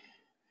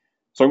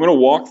 So I'm going to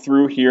walk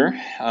through here,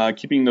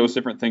 keeping those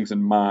different things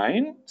in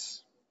mind.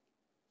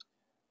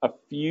 A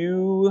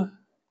few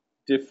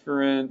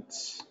different,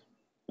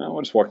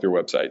 I'll just walk through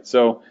a website.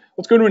 So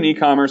let's go to an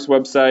e-commerce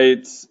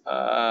website.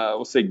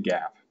 We'll say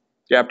Gap,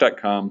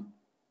 gap.com.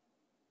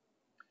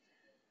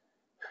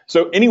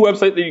 So any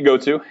website that you go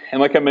to, and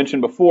like I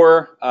mentioned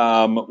before,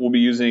 I'll be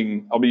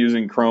using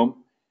Chrome,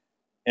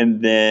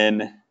 and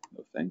then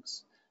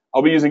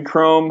I'll be using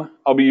Chrome.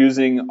 I'll be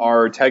using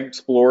our Tag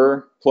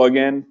Explorer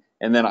plugin,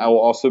 and then I will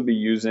also be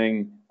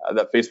using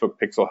that Facebook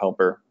Pixel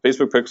Helper.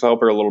 Facebook Pixel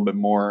Helper a little bit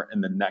more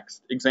in the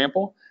next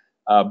example,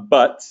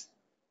 but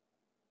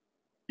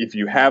if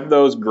you have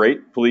those,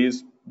 great.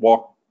 Please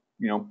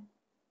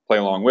play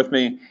along with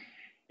me.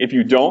 If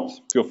you don't,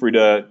 feel free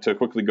to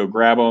quickly go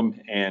grab them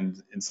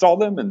and install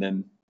them and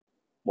then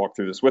walk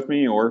through this with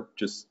me or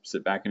just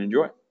sit back and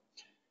enjoy.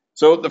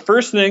 So the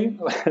first thing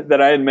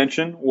that I had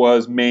mentioned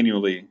was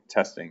manually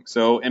testing.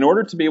 So in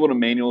order to be able to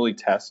manually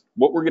test,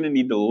 what we're going to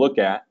need to look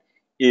at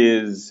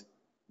is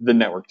the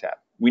network tab.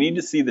 We need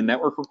to see the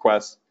network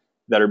requests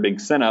that are being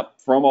sent up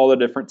from all the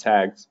different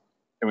tags,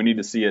 and we need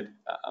to see it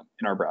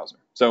in our browser.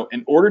 So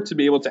in order to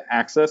be able to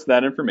access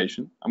that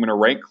information, I'm going to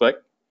right click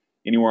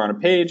anywhere on a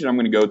page, and I'm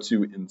going to go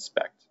to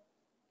inspect.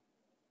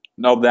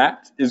 Now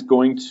that is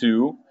going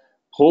to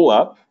pull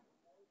up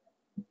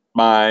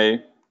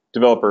my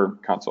developer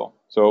console.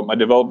 So my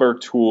developer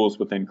tools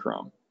within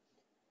Chrome.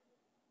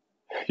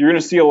 You're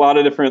going to see a lot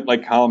of different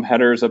column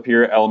headers up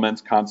here,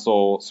 elements,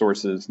 console,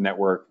 sources,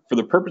 network. For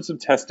the purpose of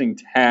testing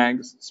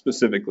tags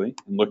specifically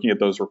and looking at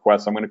those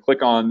requests, I'm going to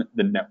click on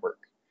the network.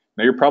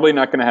 Now you're probably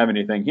not going to have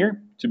anything here,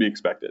 to be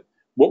expected.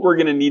 What we're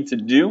going to need to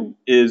do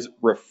is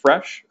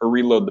refresh or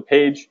reload the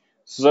page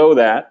so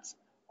that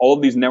all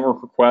of these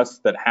network requests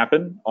that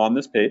happen on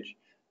this page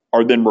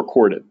are then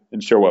recorded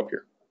and show up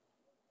here.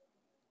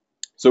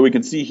 So we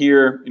can see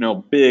here,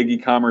 big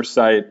e-commerce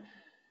site,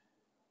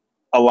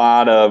 a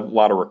lot of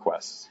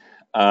requests.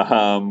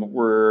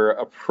 We're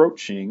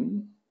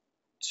approaching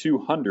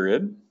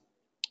 200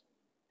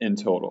 in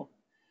total.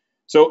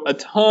 So a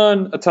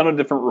ton of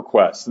different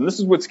requests. And this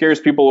is what scares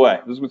people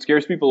away. This is what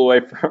scares people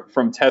away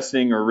from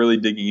testing or really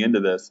digging into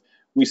this.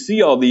 We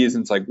see all these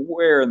and it's like,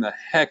 where in the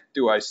heck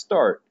do I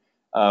start?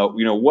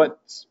 What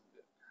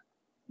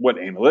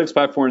analytics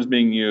platform is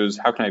being used?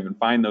 How can I even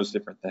find those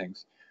different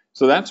things?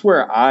 So that's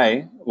where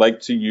I like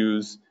to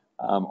use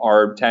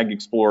our Tag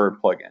Explorer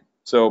plugin.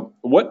 So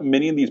what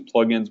many of these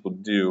plugins will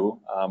do,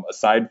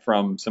 aside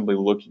from simply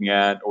looking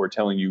at or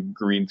telling you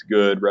green's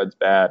good, red's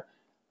bad,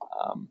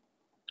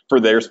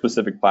 for their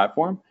specific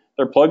platform,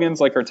 there are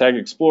plugins like our Tag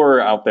Explorer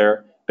out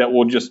there that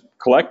will just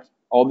collect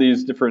all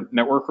these different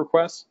network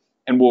requests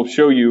and will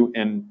show you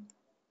in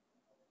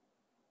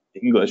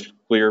English,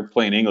 clear,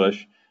 plain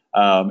English,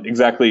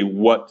 exactly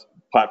what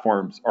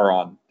platforms are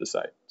on the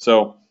site.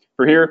 So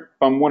for here,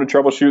 if I want to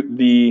troubleshoot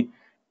the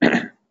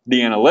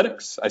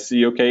analytics, I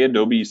see, okay,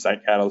 Adobe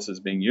Site Catalyst is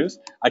being used.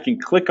 I can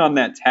click on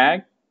that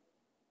tag,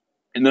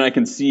 and then I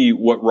can see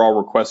what raw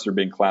requests are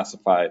being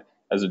classified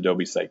as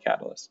Adobe Site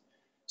Catalyst.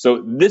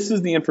 So this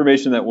is the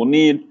information that we'll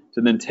need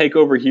to then take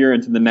over here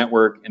into the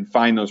network and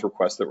find those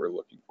requests that we're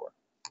looking for.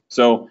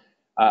 So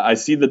I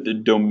see that the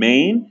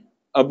domain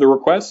of the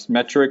request,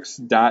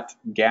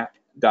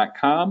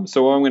 metrics.gap.com.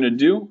 So what I'm going to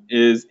do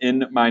is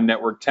in my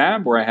network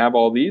tab where I have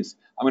all these,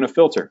 I'm going to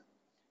filter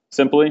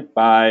simply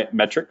by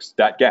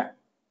metrics.gap.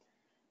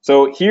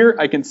 So here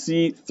I can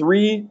see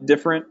 3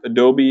 different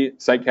Adobe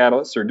Site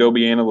Catalyst or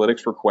Adobe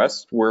Analytics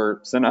requests were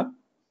sent up.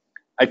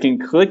 I can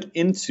click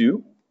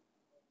into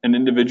an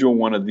individual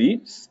one of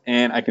these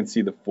and I can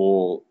see the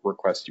full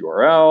request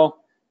URL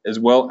as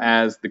well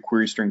as the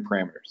query string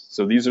parameters.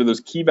 So these are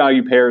those key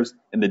value pairs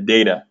and the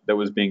data that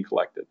was being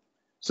collected.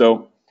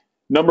 So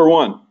number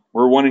 1,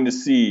 we're wanting to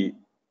see,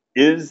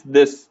 is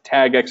this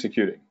tag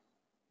executing?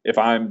 If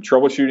I'm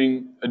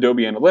troubleshooting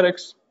Adobe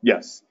Analytics,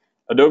 yes,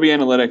 Adobe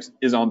Analytics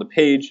is on the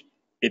page,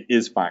 it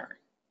is firing.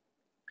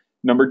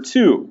 Number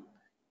 2,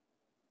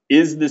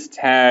 is this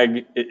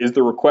tag, is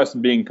the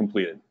request being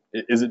completed?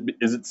 Is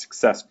it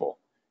successful?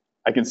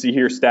 I can see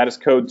here status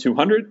code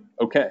 200.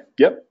 Okay,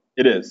 yep,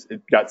 it is.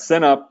 It got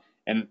sent up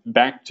and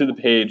back to the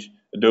page.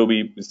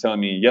 Adobe is telling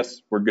me,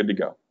 yes, we're good to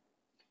go.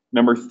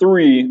 Number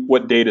 3,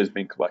 what data is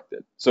being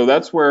collected. So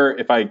that's where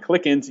if I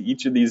click into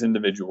each of these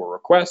individual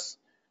requests,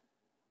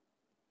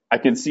 I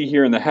can see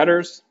here in the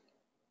headers,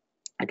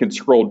 I can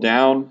scroll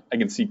down, I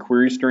can see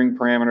query string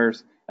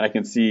parameters, and I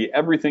can see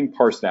everything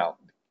parsed out.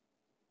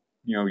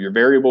 You know, your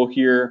variable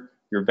here,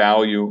 your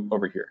value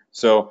over here.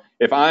 So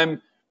if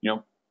I'm,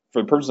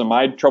 for the purpose of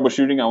my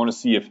troubleshooting, I want to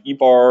see if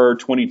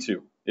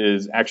eBar22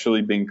 is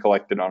actually being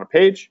collected on a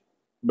page.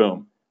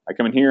 Boom. I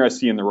come in here, I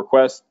see in the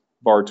request,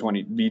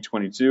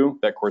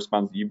 v22, that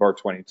corresponds to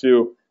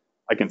eBar22.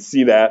 I can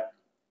see that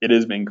it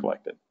is being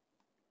collected.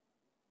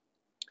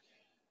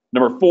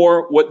 Number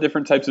 4, what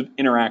different types of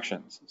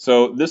interactions?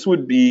 So this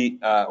would be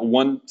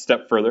one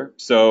step further.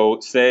 So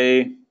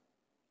say,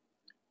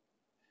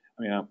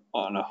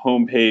 on a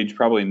home page,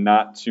 probably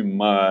not too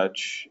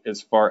much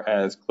as far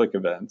as click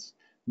events,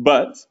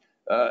 but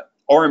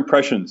are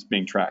impressions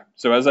being tracked?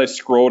 So as I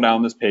scroll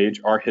down this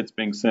page, are hits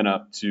being sent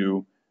up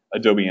to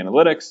Adobe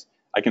Analytics?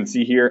 I can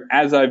see here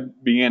as I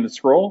began to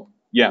scroll,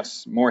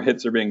 yes, more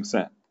hits are being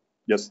sent.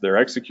 Yes, they're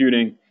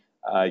executing.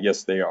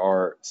 Yes, they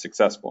are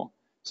successful.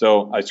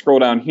 So I scroll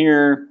down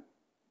here.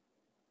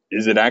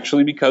 Is it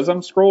actually because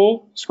I'm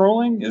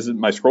scrolling? Is it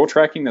my scroll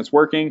tracking that's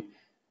working?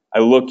 I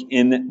look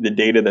in the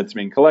data that's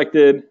being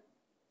collected.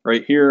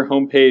 Right here,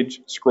 homepage,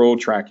 scroll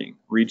tracking,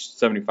 reached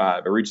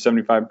 75. I reached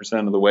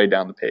 75% of the way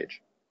down the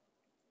page.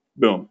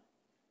 Boom.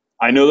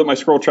 I know that my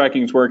scroll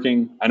tracking is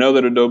working. I know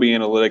that Adobe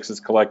Analytics is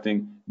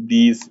collecting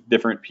these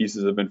different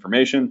pieces of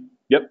information.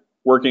 Yep,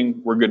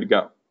 working, we're good to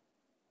go.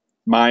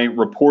 My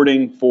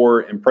reporting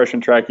for impression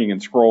tracking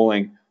and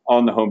scrolling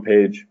on the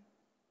homepage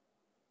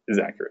is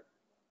accurate.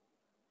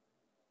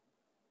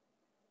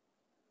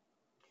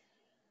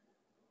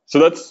 So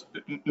that's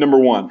number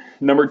 1.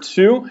 Number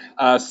 2,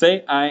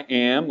 say I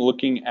am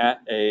looking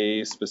at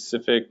a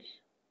specific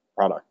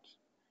product,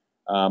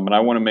 and I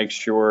want to make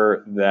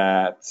sure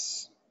that,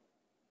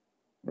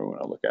 what do I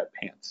want to look at?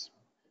 Pants.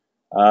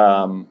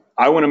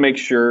 I want to make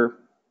sure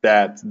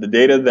that the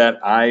data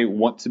that I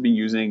want to be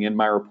using in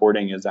my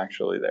reporting is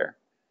actually there.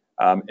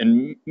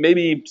 And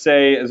maybe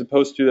say, as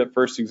opposed to that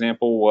first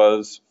example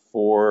was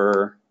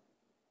for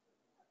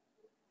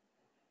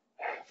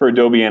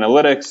Adobe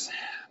Analytics,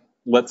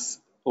 let's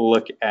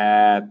look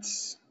at,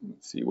 let's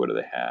see, what do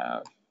they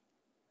have?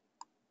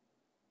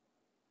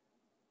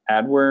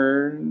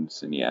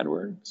 AdWords, any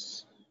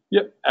AdWords?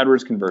 Yep,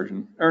 AdWords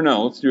conversion. Or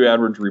no, let's do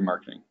AdWords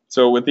remarketing.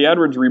 So with the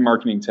AdWords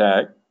remarketing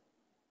tag,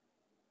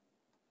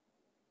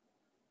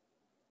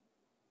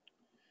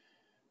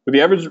 with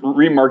the AdWords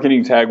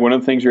remarketing tag, one of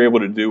the things you're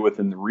able to do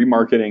within the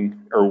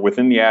remarketing or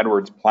within the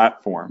AdWords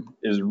platform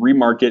is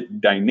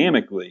remarket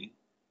dynamically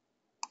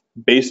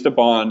based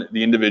upon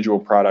the individual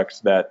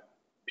products that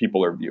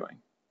people are viewing.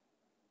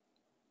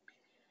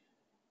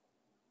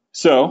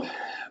 So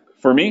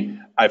for me,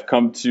 I've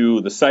come to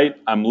the site.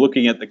 I'm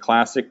looking at the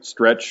classic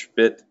stretch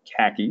fit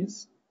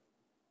khakis.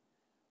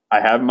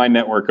 I have my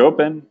network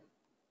open.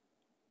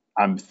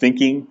 I'm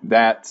thinking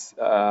that,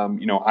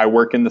 I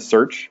work in the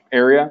search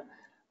area.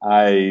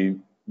 I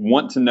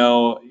want to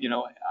know,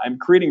 I'm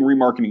creating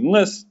remarketing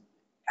lists.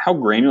 How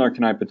granular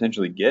can I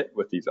potentially get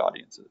with these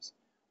audiences?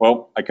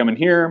 Well, I come in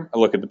here, I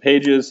look at the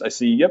pages, I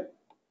see, yep,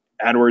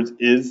 AdWords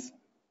is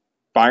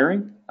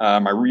firing.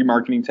 My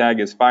remarketing tag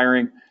is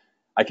firing.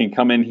 I can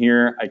come in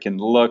here, I can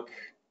look,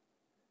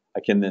 I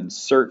can then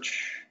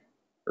search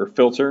or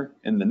filter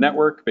in the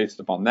network based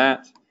upon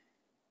that.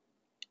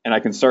 And I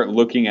can start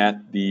looking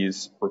at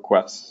these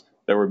requests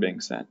that were being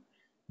sent.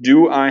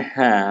 Do I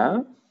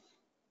have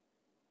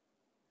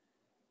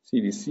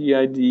CDC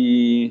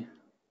ID,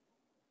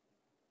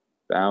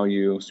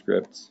 value,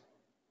 scripts?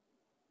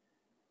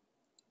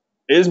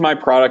 Is my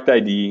product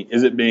ID,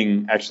 is it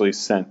being actually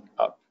sent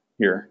up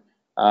here?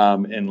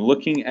 And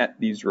looking at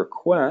these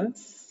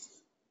requests,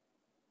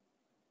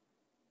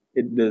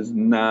 it does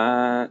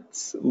not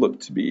look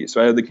to be. So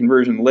I have the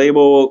conversion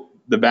label,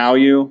 the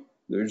value.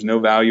 There's no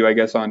value, I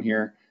guess, on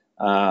here.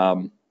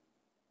 And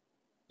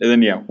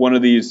then, one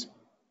of these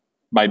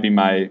might be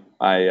my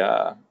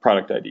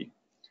product ID.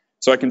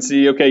 So I can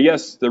see, okay,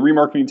 yes, the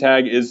remarketing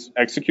tag is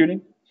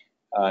executing.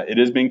 It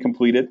is being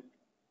completed.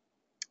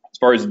 As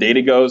far as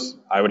data goes,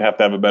 I would have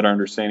to have a better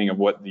understanding of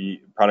what the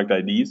product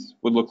IDs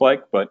would look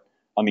like. But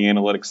on the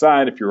analytics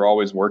side, if you're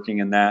always working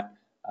in that,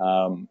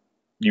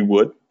 you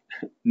would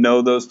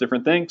know those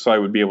different things. So I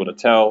would be able to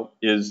tell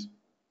is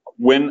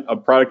when a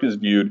product is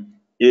viewed,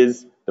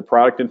 is the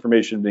product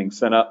information being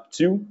sent up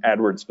to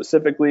AdWords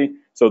specifically,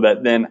 so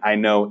that then I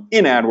know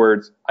in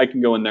AdWords, I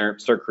can go in there,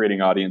 start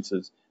creating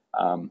audiences,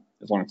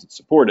 as long as it's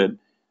supported,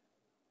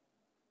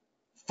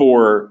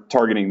 for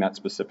targeting that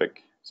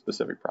specific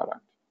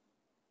product.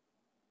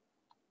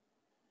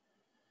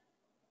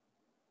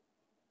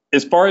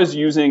 As far as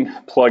using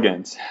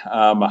plugins,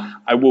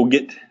 I will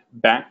get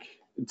back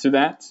to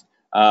that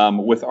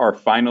with our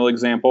final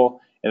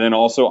example, and then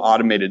also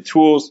automated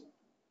tools.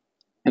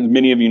 As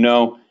many of you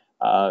know,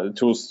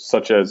 tools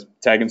such as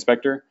Tag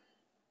Inspector.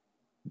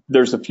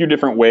 There's a few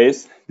different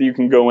ways that you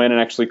can go in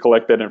and actually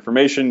collect that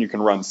information. You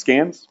can run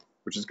scans,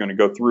 which is going to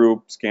go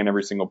through, scan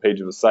every single page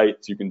of the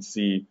site, so you can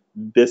see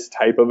this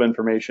type of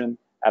information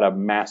at a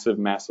massive,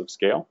 massive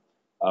scale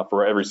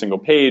for every single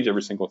page,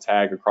 every single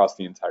tag across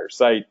the entire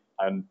site.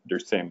 I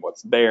understand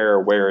what's there,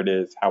 where it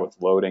is, how it's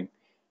loading,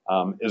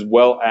 as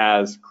well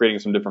as creating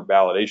some different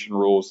validation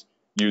rules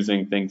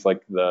using things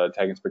like the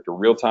Tag Inspector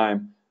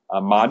real-time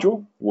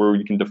module, where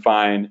you can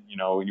define,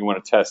 you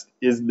want to test,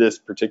 is this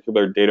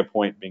particular data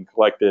point being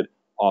collected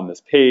on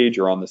this page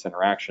or on this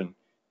interaction,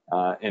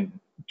 and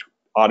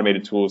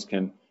automated tools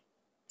can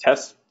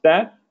test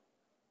that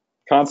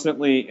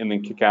constantly and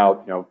then kick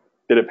out,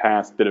 did it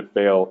pass, did it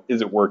fail,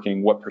 is it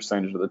working, what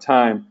percentage of the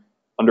time,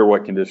 under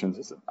what conditions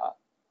is it not.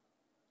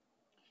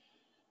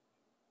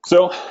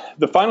 So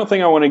the final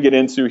thing I want to get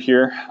into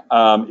here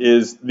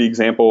is the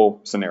example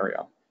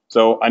scenario.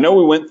 So I know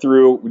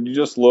we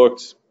just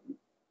looked,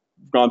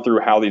 gone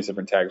through how these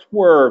different tags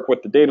work,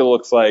 what the data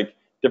looks like,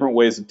 different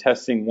ways of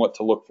testing, what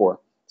to look for.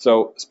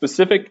 So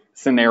specific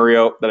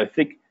scenario that I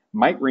think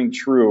might ring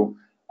true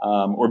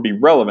or be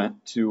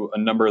relevant to a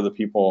number of the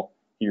people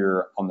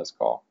here on this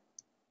call.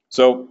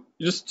 So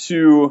just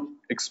to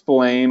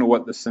explain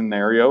what the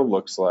scenario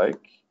looks like,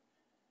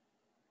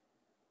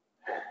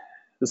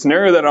 the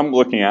scenario that I'm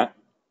looking at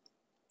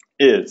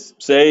is,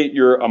 say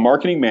you're a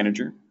marketing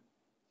manager,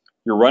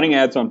 you're running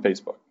ads on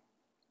Facebook.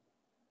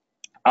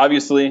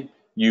 Obviously,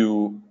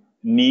 you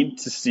need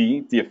to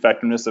see the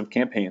effectiveness of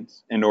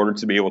campaigns in order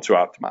to be able to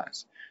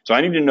optimize. So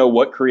I need to know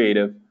what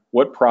creative,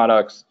 what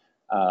products,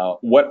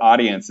 what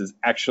audience is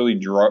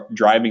actually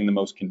driving the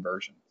most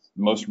conversions,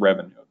 the most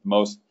revenue, the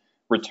most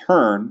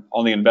return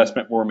on the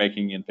investment we're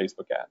making in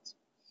Facebook ads.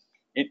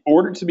 In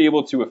order to be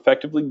able to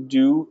effectively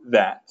do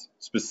that,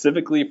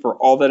 specifically for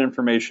all that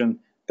information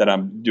that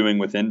I'm doing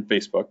within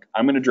Facebook,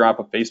 I'm going to drop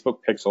a Facebook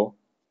pixel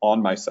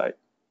on my site.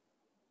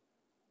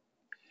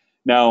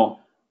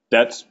 Now,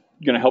 that's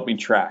going to help me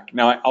track.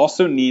 Now, I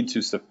also need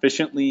to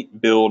sufficiently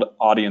build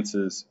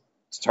audiences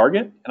to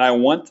target, and I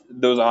want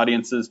those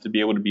audiences to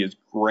be able to be as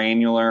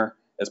granular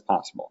as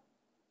possible.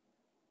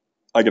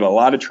 I get a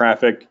lot of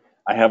traffic.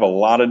 I have a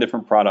lot of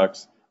different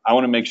products. I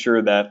want to make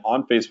sure that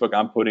on Facebook,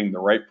 I'm putting the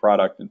right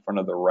product in front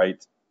of the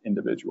right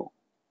individual.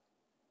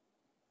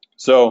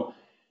 So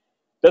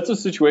that's a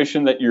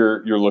situation that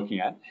you're looking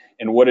at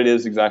and what it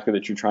is exactly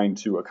that you're trying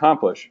to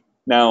accomplish.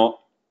 Now,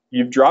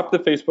 you've dropped the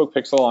Facebook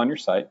pixel on your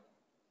site.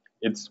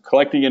 It's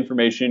collecting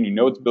information.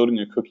 It's building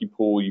a cookie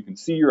pool. You can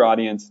see your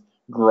audience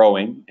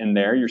growing in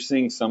there. You're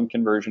seeing some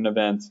conversion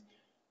events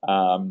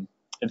and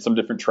some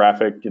different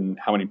traffic and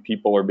how many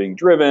people are being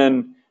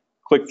driven,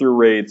 click-through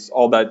rates,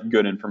 all that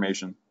good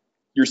information.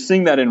 You're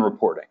seeing that in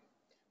reporting,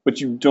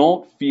 but you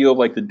don't feel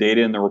like the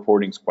data in the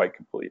reporting is quite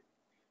complete.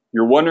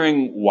 You're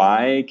wondering,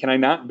 why can I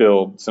not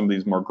build some of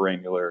these more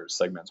granular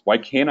segments? Why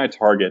can't I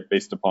target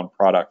based upon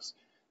products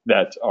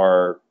that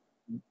are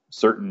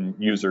certain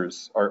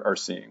users are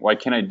seeing? Why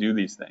can't I do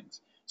these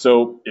things?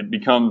 So it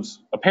becomes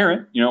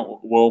apparent,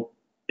 well,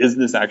 is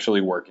this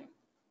actually working?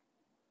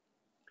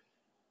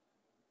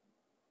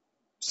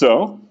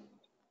 So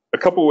a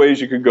couple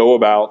ways you could go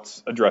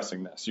about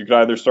addressing this. You could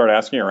either start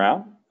asking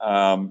around,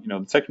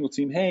 the technical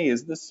team, hey,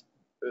 is this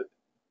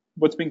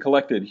what's being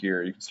collected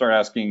here? You can start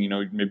asking,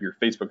 maybe your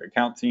Facebook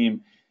account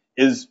team,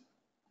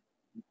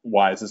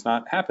 why is this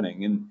not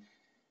happening? And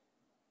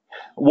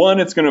one,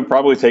 it's going to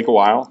probably take a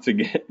while to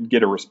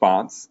get a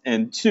response.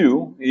 And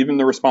two, even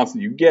the response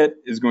that you get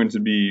is going to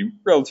be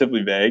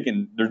relatively vague,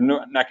 and there's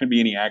not going to be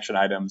any action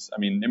items. I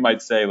mean, it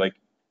might say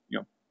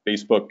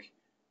Facebook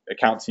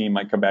account team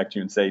might come back to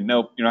you and say,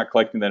 nope, you're not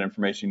collecting that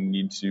information.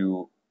 You need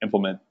to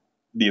implement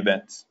the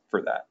events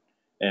for that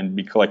and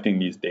be collecting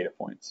these data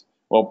points.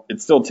 Well,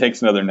 it still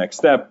takes another next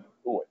step.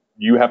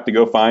 You have to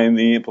go find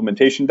the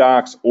implementation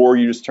docs, or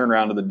you just turn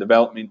around to the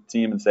development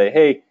team and say,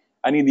 hey,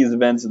 I need these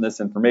events and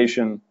this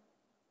information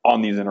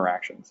on these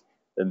interactions.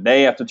 Then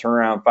they have to turn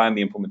around and find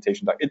the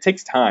implementation doc. It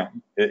takes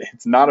time.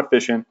 It's not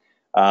efficient,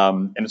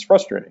 and it's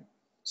frustrating.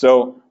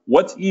 So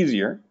what's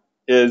easier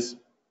is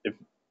if,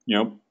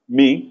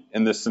 me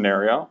in this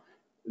scenario,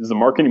 as a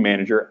marketing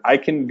manager, I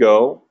can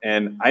go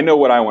and I know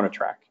what I want to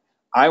track.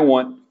 I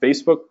want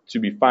Facebook to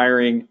be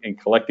firing and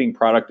collecting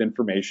product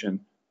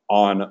information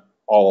on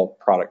all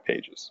product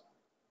pages.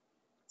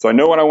 So I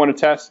know what I want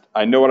to test.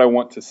 I know what I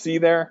want to see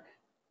there.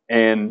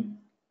 And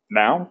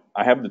now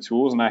I have the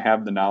tools and I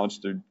have the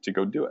knowledge to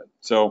go do it.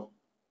 So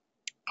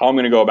how I'm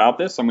going to go about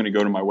this, I'm going to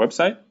go to my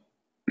website.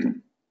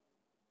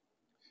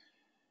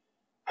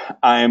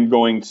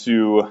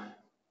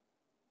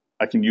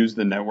 I can use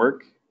the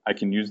network. I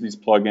can use these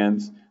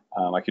plugins.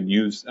 I could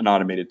use an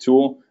automated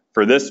tool.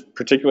 For this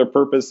particular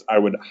purpose, I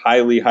would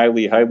highly,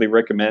 highly, highly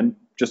recommend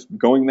just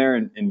going there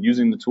and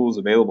using the tools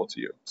available to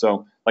you.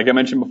 So like I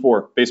mentioned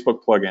before,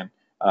 Facebook plugin,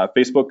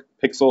 Facebook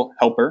Pixel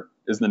Helper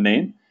is the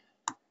name.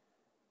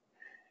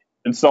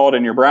 Install it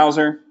in your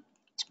browser.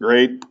 It's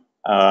great.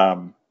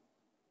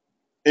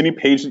 Any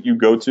page that you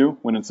go to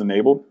when it's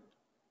enabled,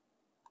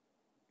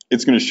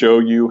 it's going to show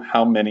you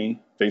how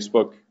many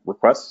Facebook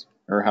requests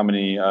or how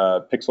many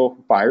pixel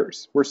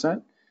fires were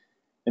sent.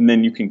 And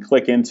then you can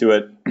click into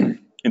it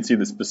and see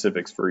the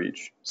specifics for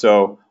each.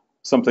 So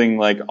something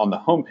like on the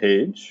home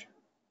page,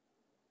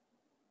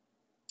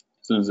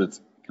 as soon as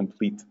it's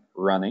complete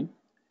running,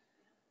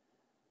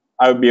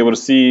 I would be able to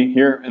see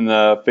here in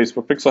the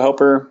Facebook Pixel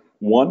Helper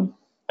 1,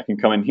 I can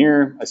come in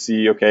here, I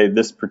see, okay,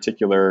 this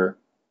particular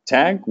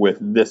tag with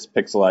this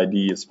pixel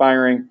ID is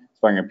firing. It's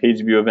firing a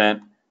page view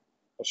event.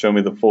 It'll show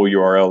me the full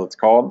URL that's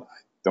called. I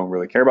don't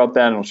really care about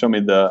that. And it'll show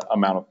me the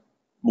amount of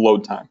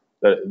load time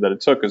that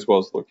it took as well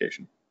as the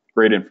location.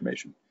 Great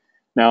information.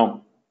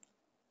 Now,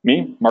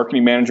 me,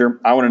 marketing manager,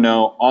 I want to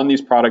know on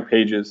these product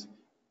pages,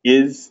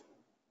 is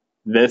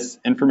this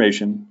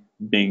information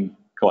being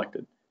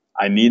collected?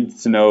 I need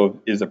to know,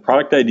 is a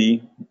product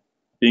ID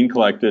being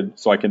collected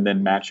so I can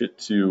then match it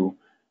to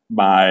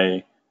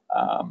my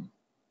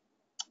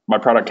my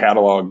product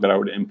catalog that I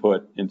would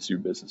input into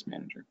Business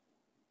Manager.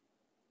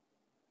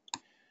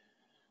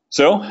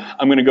 So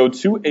I'm going to go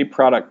to a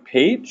product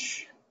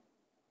page.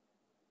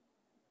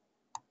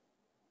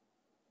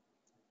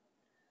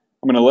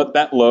 I'm going to let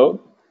that load.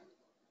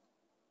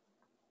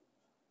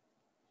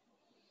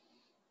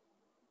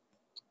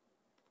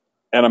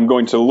 And I'm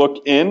going to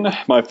look in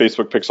my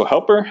Facebook Pixel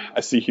Helper. I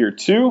see here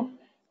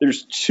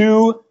there's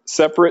 2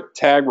 separate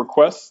tag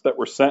requests that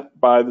were sent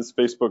by this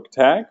Facebook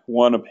tag,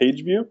 one a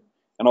page view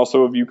and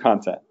also a view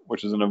content,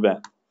 which is an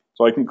event.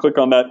 So I can click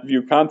on that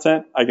view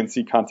content. I can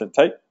see content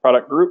type,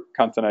 product group,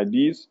 content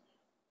IDs,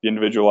 the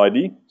individual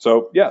ID.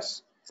 So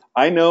yes,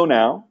 I know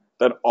now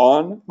that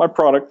on my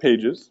product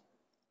pages,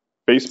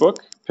 Facebook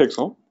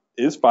Pixel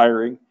is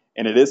firing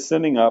and it is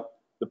sending up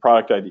the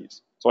product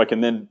IDs. So I can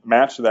then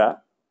match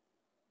that.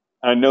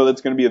 And I know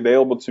that's going to be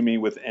available to me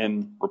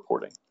within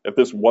reporting. If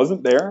this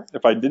wasn't there,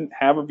 if I didn't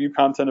have a view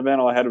content event,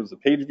 all I had was a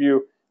page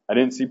view, I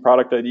didn't see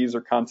product IDs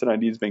or content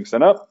IDs being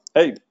sent up,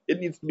 hey, it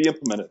needs to be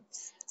implemented.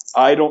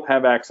 I don't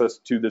have access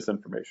to this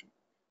information.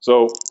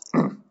 So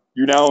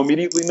you now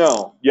immediately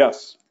know,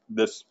 yes,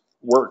 this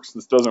works,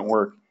 this doesn't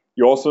work.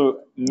 You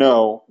also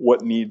know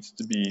what needs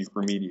to be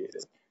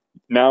remediated.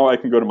 Now I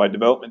can go to my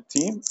development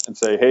team and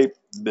say, hey,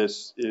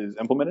 this is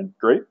implemented,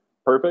 great,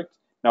 perfect.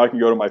 Now I can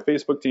go to my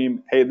Facebook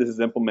team, hey, this is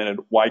implemented,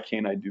 why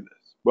can't I do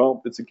this?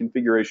 Well, it's a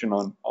configuration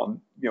on in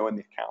the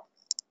account.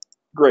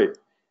 Great.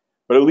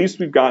 But at least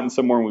we've gotten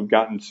somewhere and we've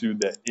gotten to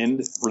the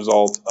end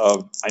result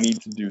of I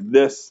need to do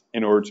this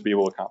in order to be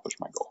able to accomplish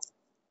my goal.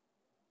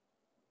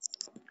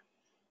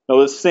 Now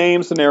the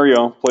same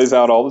scenario plays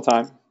out all the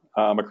time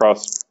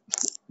across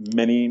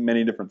many,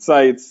 many different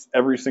sites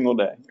every single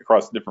day,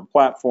 across different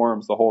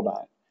platforms, the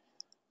whole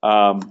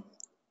nine.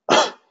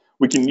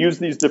 We can use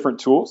these different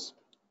tools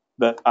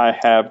that I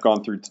have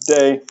gone through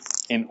today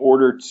in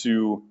order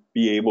to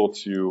be able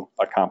to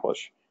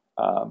accomplish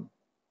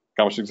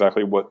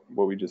exactly what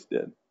we just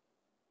did.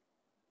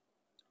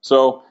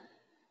 So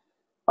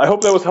I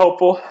hope that was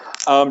helpful.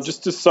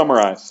 Just to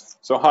summarize,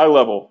 so high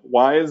level,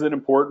 why is it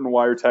important?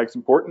 Why are tags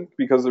important?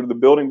 Because they're the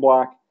building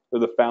block,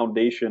 they're the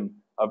foundation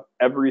of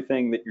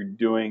everything that you're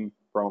doing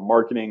from a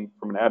marketing,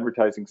 from an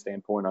advertising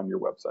standpoint on your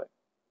website.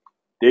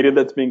 Data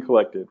that's being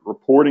collected,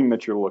 reporting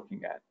that you're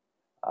looking at,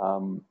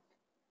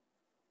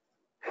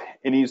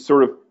 any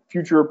sort of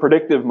future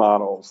predictive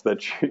models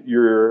that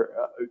you're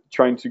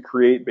trying to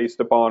create based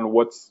upon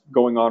what's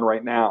going on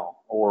right now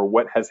or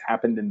what has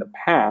happened in the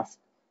past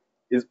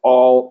is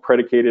all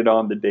predicated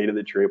on the data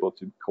that you're able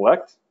to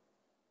collect.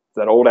 It's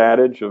that old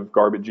adage of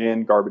garbage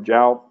in, garbage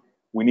out.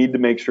 We need to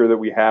make sure that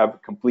we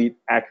have complete,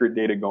 accurate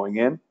data going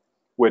in,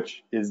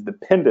 which is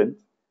dependent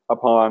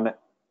upon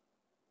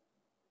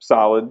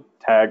solid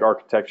tag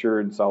architecture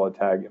and solid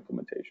tag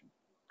implementation.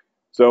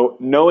 So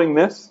knowing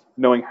this,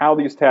 knowing how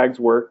these tags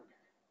work,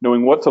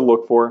 knowing what to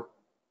look for,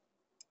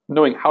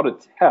 knowing how to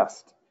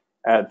test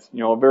at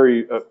a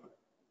very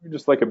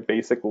just like a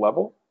basic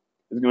level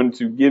is going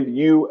to give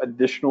you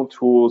additional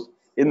tools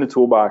in the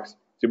toolbox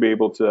to be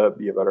able to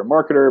be a better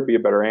marketer, be a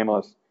better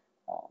analyst.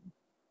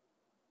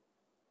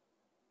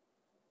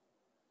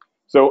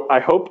 So I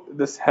hope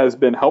this has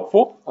been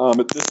helpful.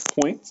 At this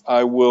point,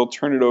 I will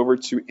turn it over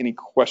to any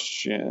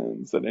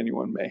questions that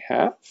anyone may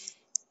have.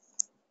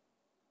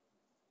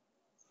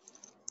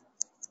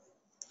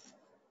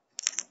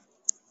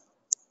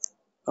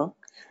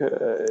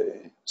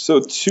 Okay, so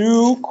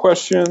 2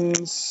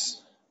 questions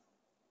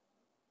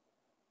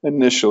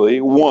initially.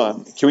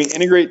 1, can we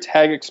integrate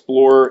Tag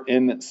Explorer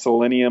in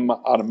Selenium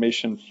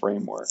automation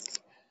framework?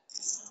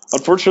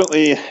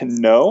 Unfortunately,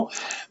 no.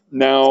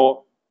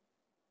 Now,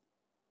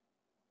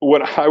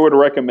 what I would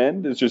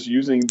recommend is just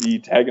using the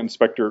Tag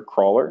Inspector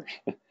crawler.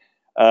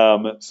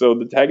 So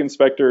the Tag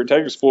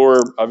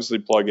Explorer, obviously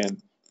plug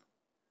in.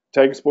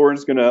 Tag Explorer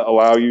is going to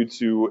allow you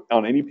to,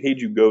 on any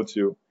page you go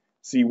to,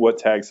 see what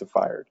tags have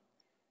fired.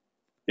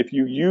 If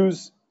you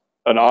use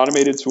an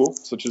automated tool,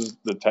 such as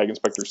the Tag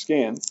Inspector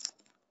Scan,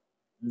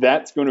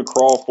 that's going to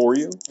crawl for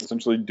you,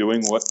 essentially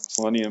doing what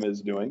Selenium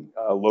is doing,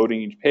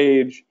 loading each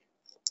page,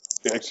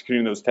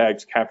 executing those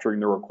tags,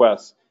 capturing the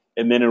requests,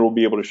 and then it will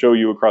be able to show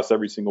you across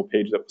every single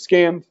page that was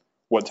scanned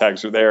what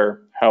tags are there,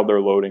 how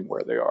they're loading,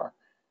 where they are.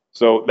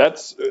 So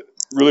that's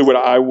really what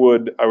I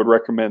would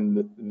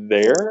recommend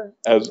there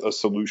as a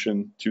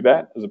solution to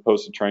that, as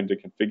opposed to trying to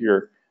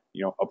configure,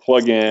 a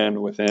plugin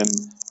within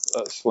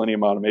a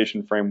Selenium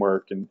automation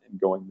framework and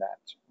going that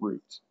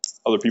route.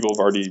 Other people have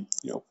already,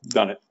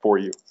 done it for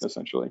you,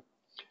 essentially.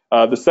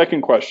 The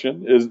second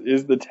question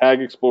is the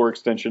Tag Explorer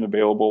extension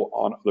available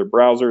on other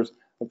browsers?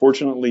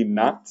 Unfortunately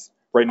not.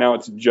 Right now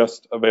it's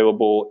just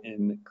available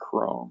in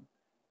Chrome.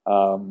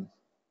 So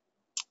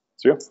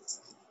yeah.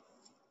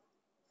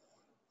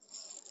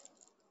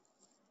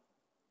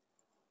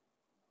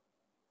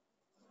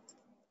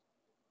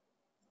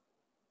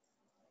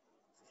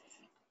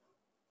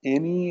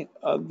 Any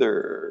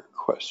other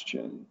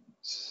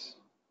questions?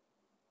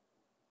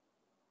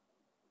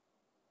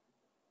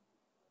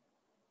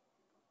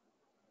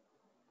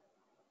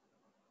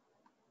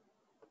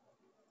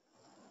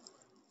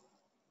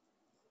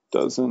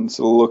 Doesn't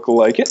look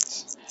like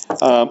it,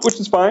 which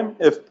is fine.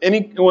 If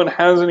anyone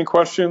has any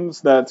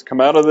questions that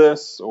come out of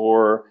this,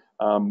 or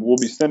we'll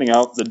be sending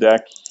out the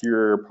deck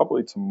here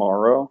probably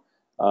tomorrow,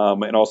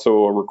 and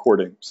also a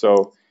recording.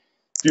 So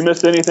if you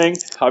missed anything,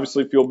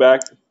 obviously feel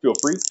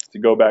free to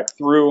go back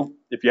through.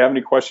 If you have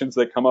any questions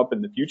that come up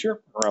in the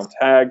future around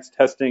tags,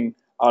 testing,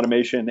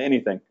 automation,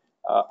 anything,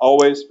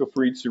 always feel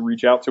free to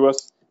reach out to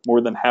us.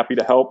 More than happy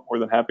to help, more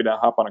than happy to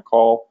hop on a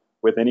call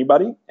with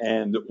anybody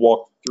and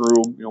walk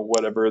through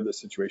whatever the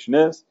situation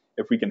is.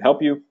 If we can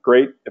help you,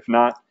 great. If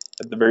not,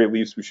 at the very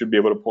least, we should be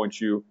able to point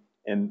you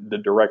in the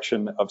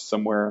direction of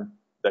somewhere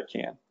that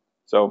can.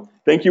 So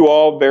thank you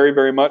all very,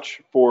 very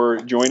much for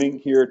joining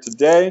here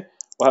today.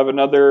 We'll have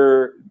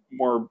another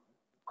more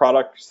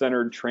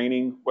product-centered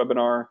training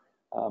webinar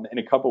in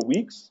a couple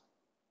weeks.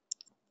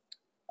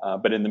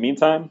 But in the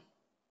meantime,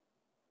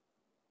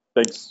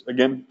 thanks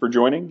again for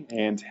joining,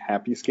 and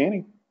happy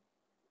scanning.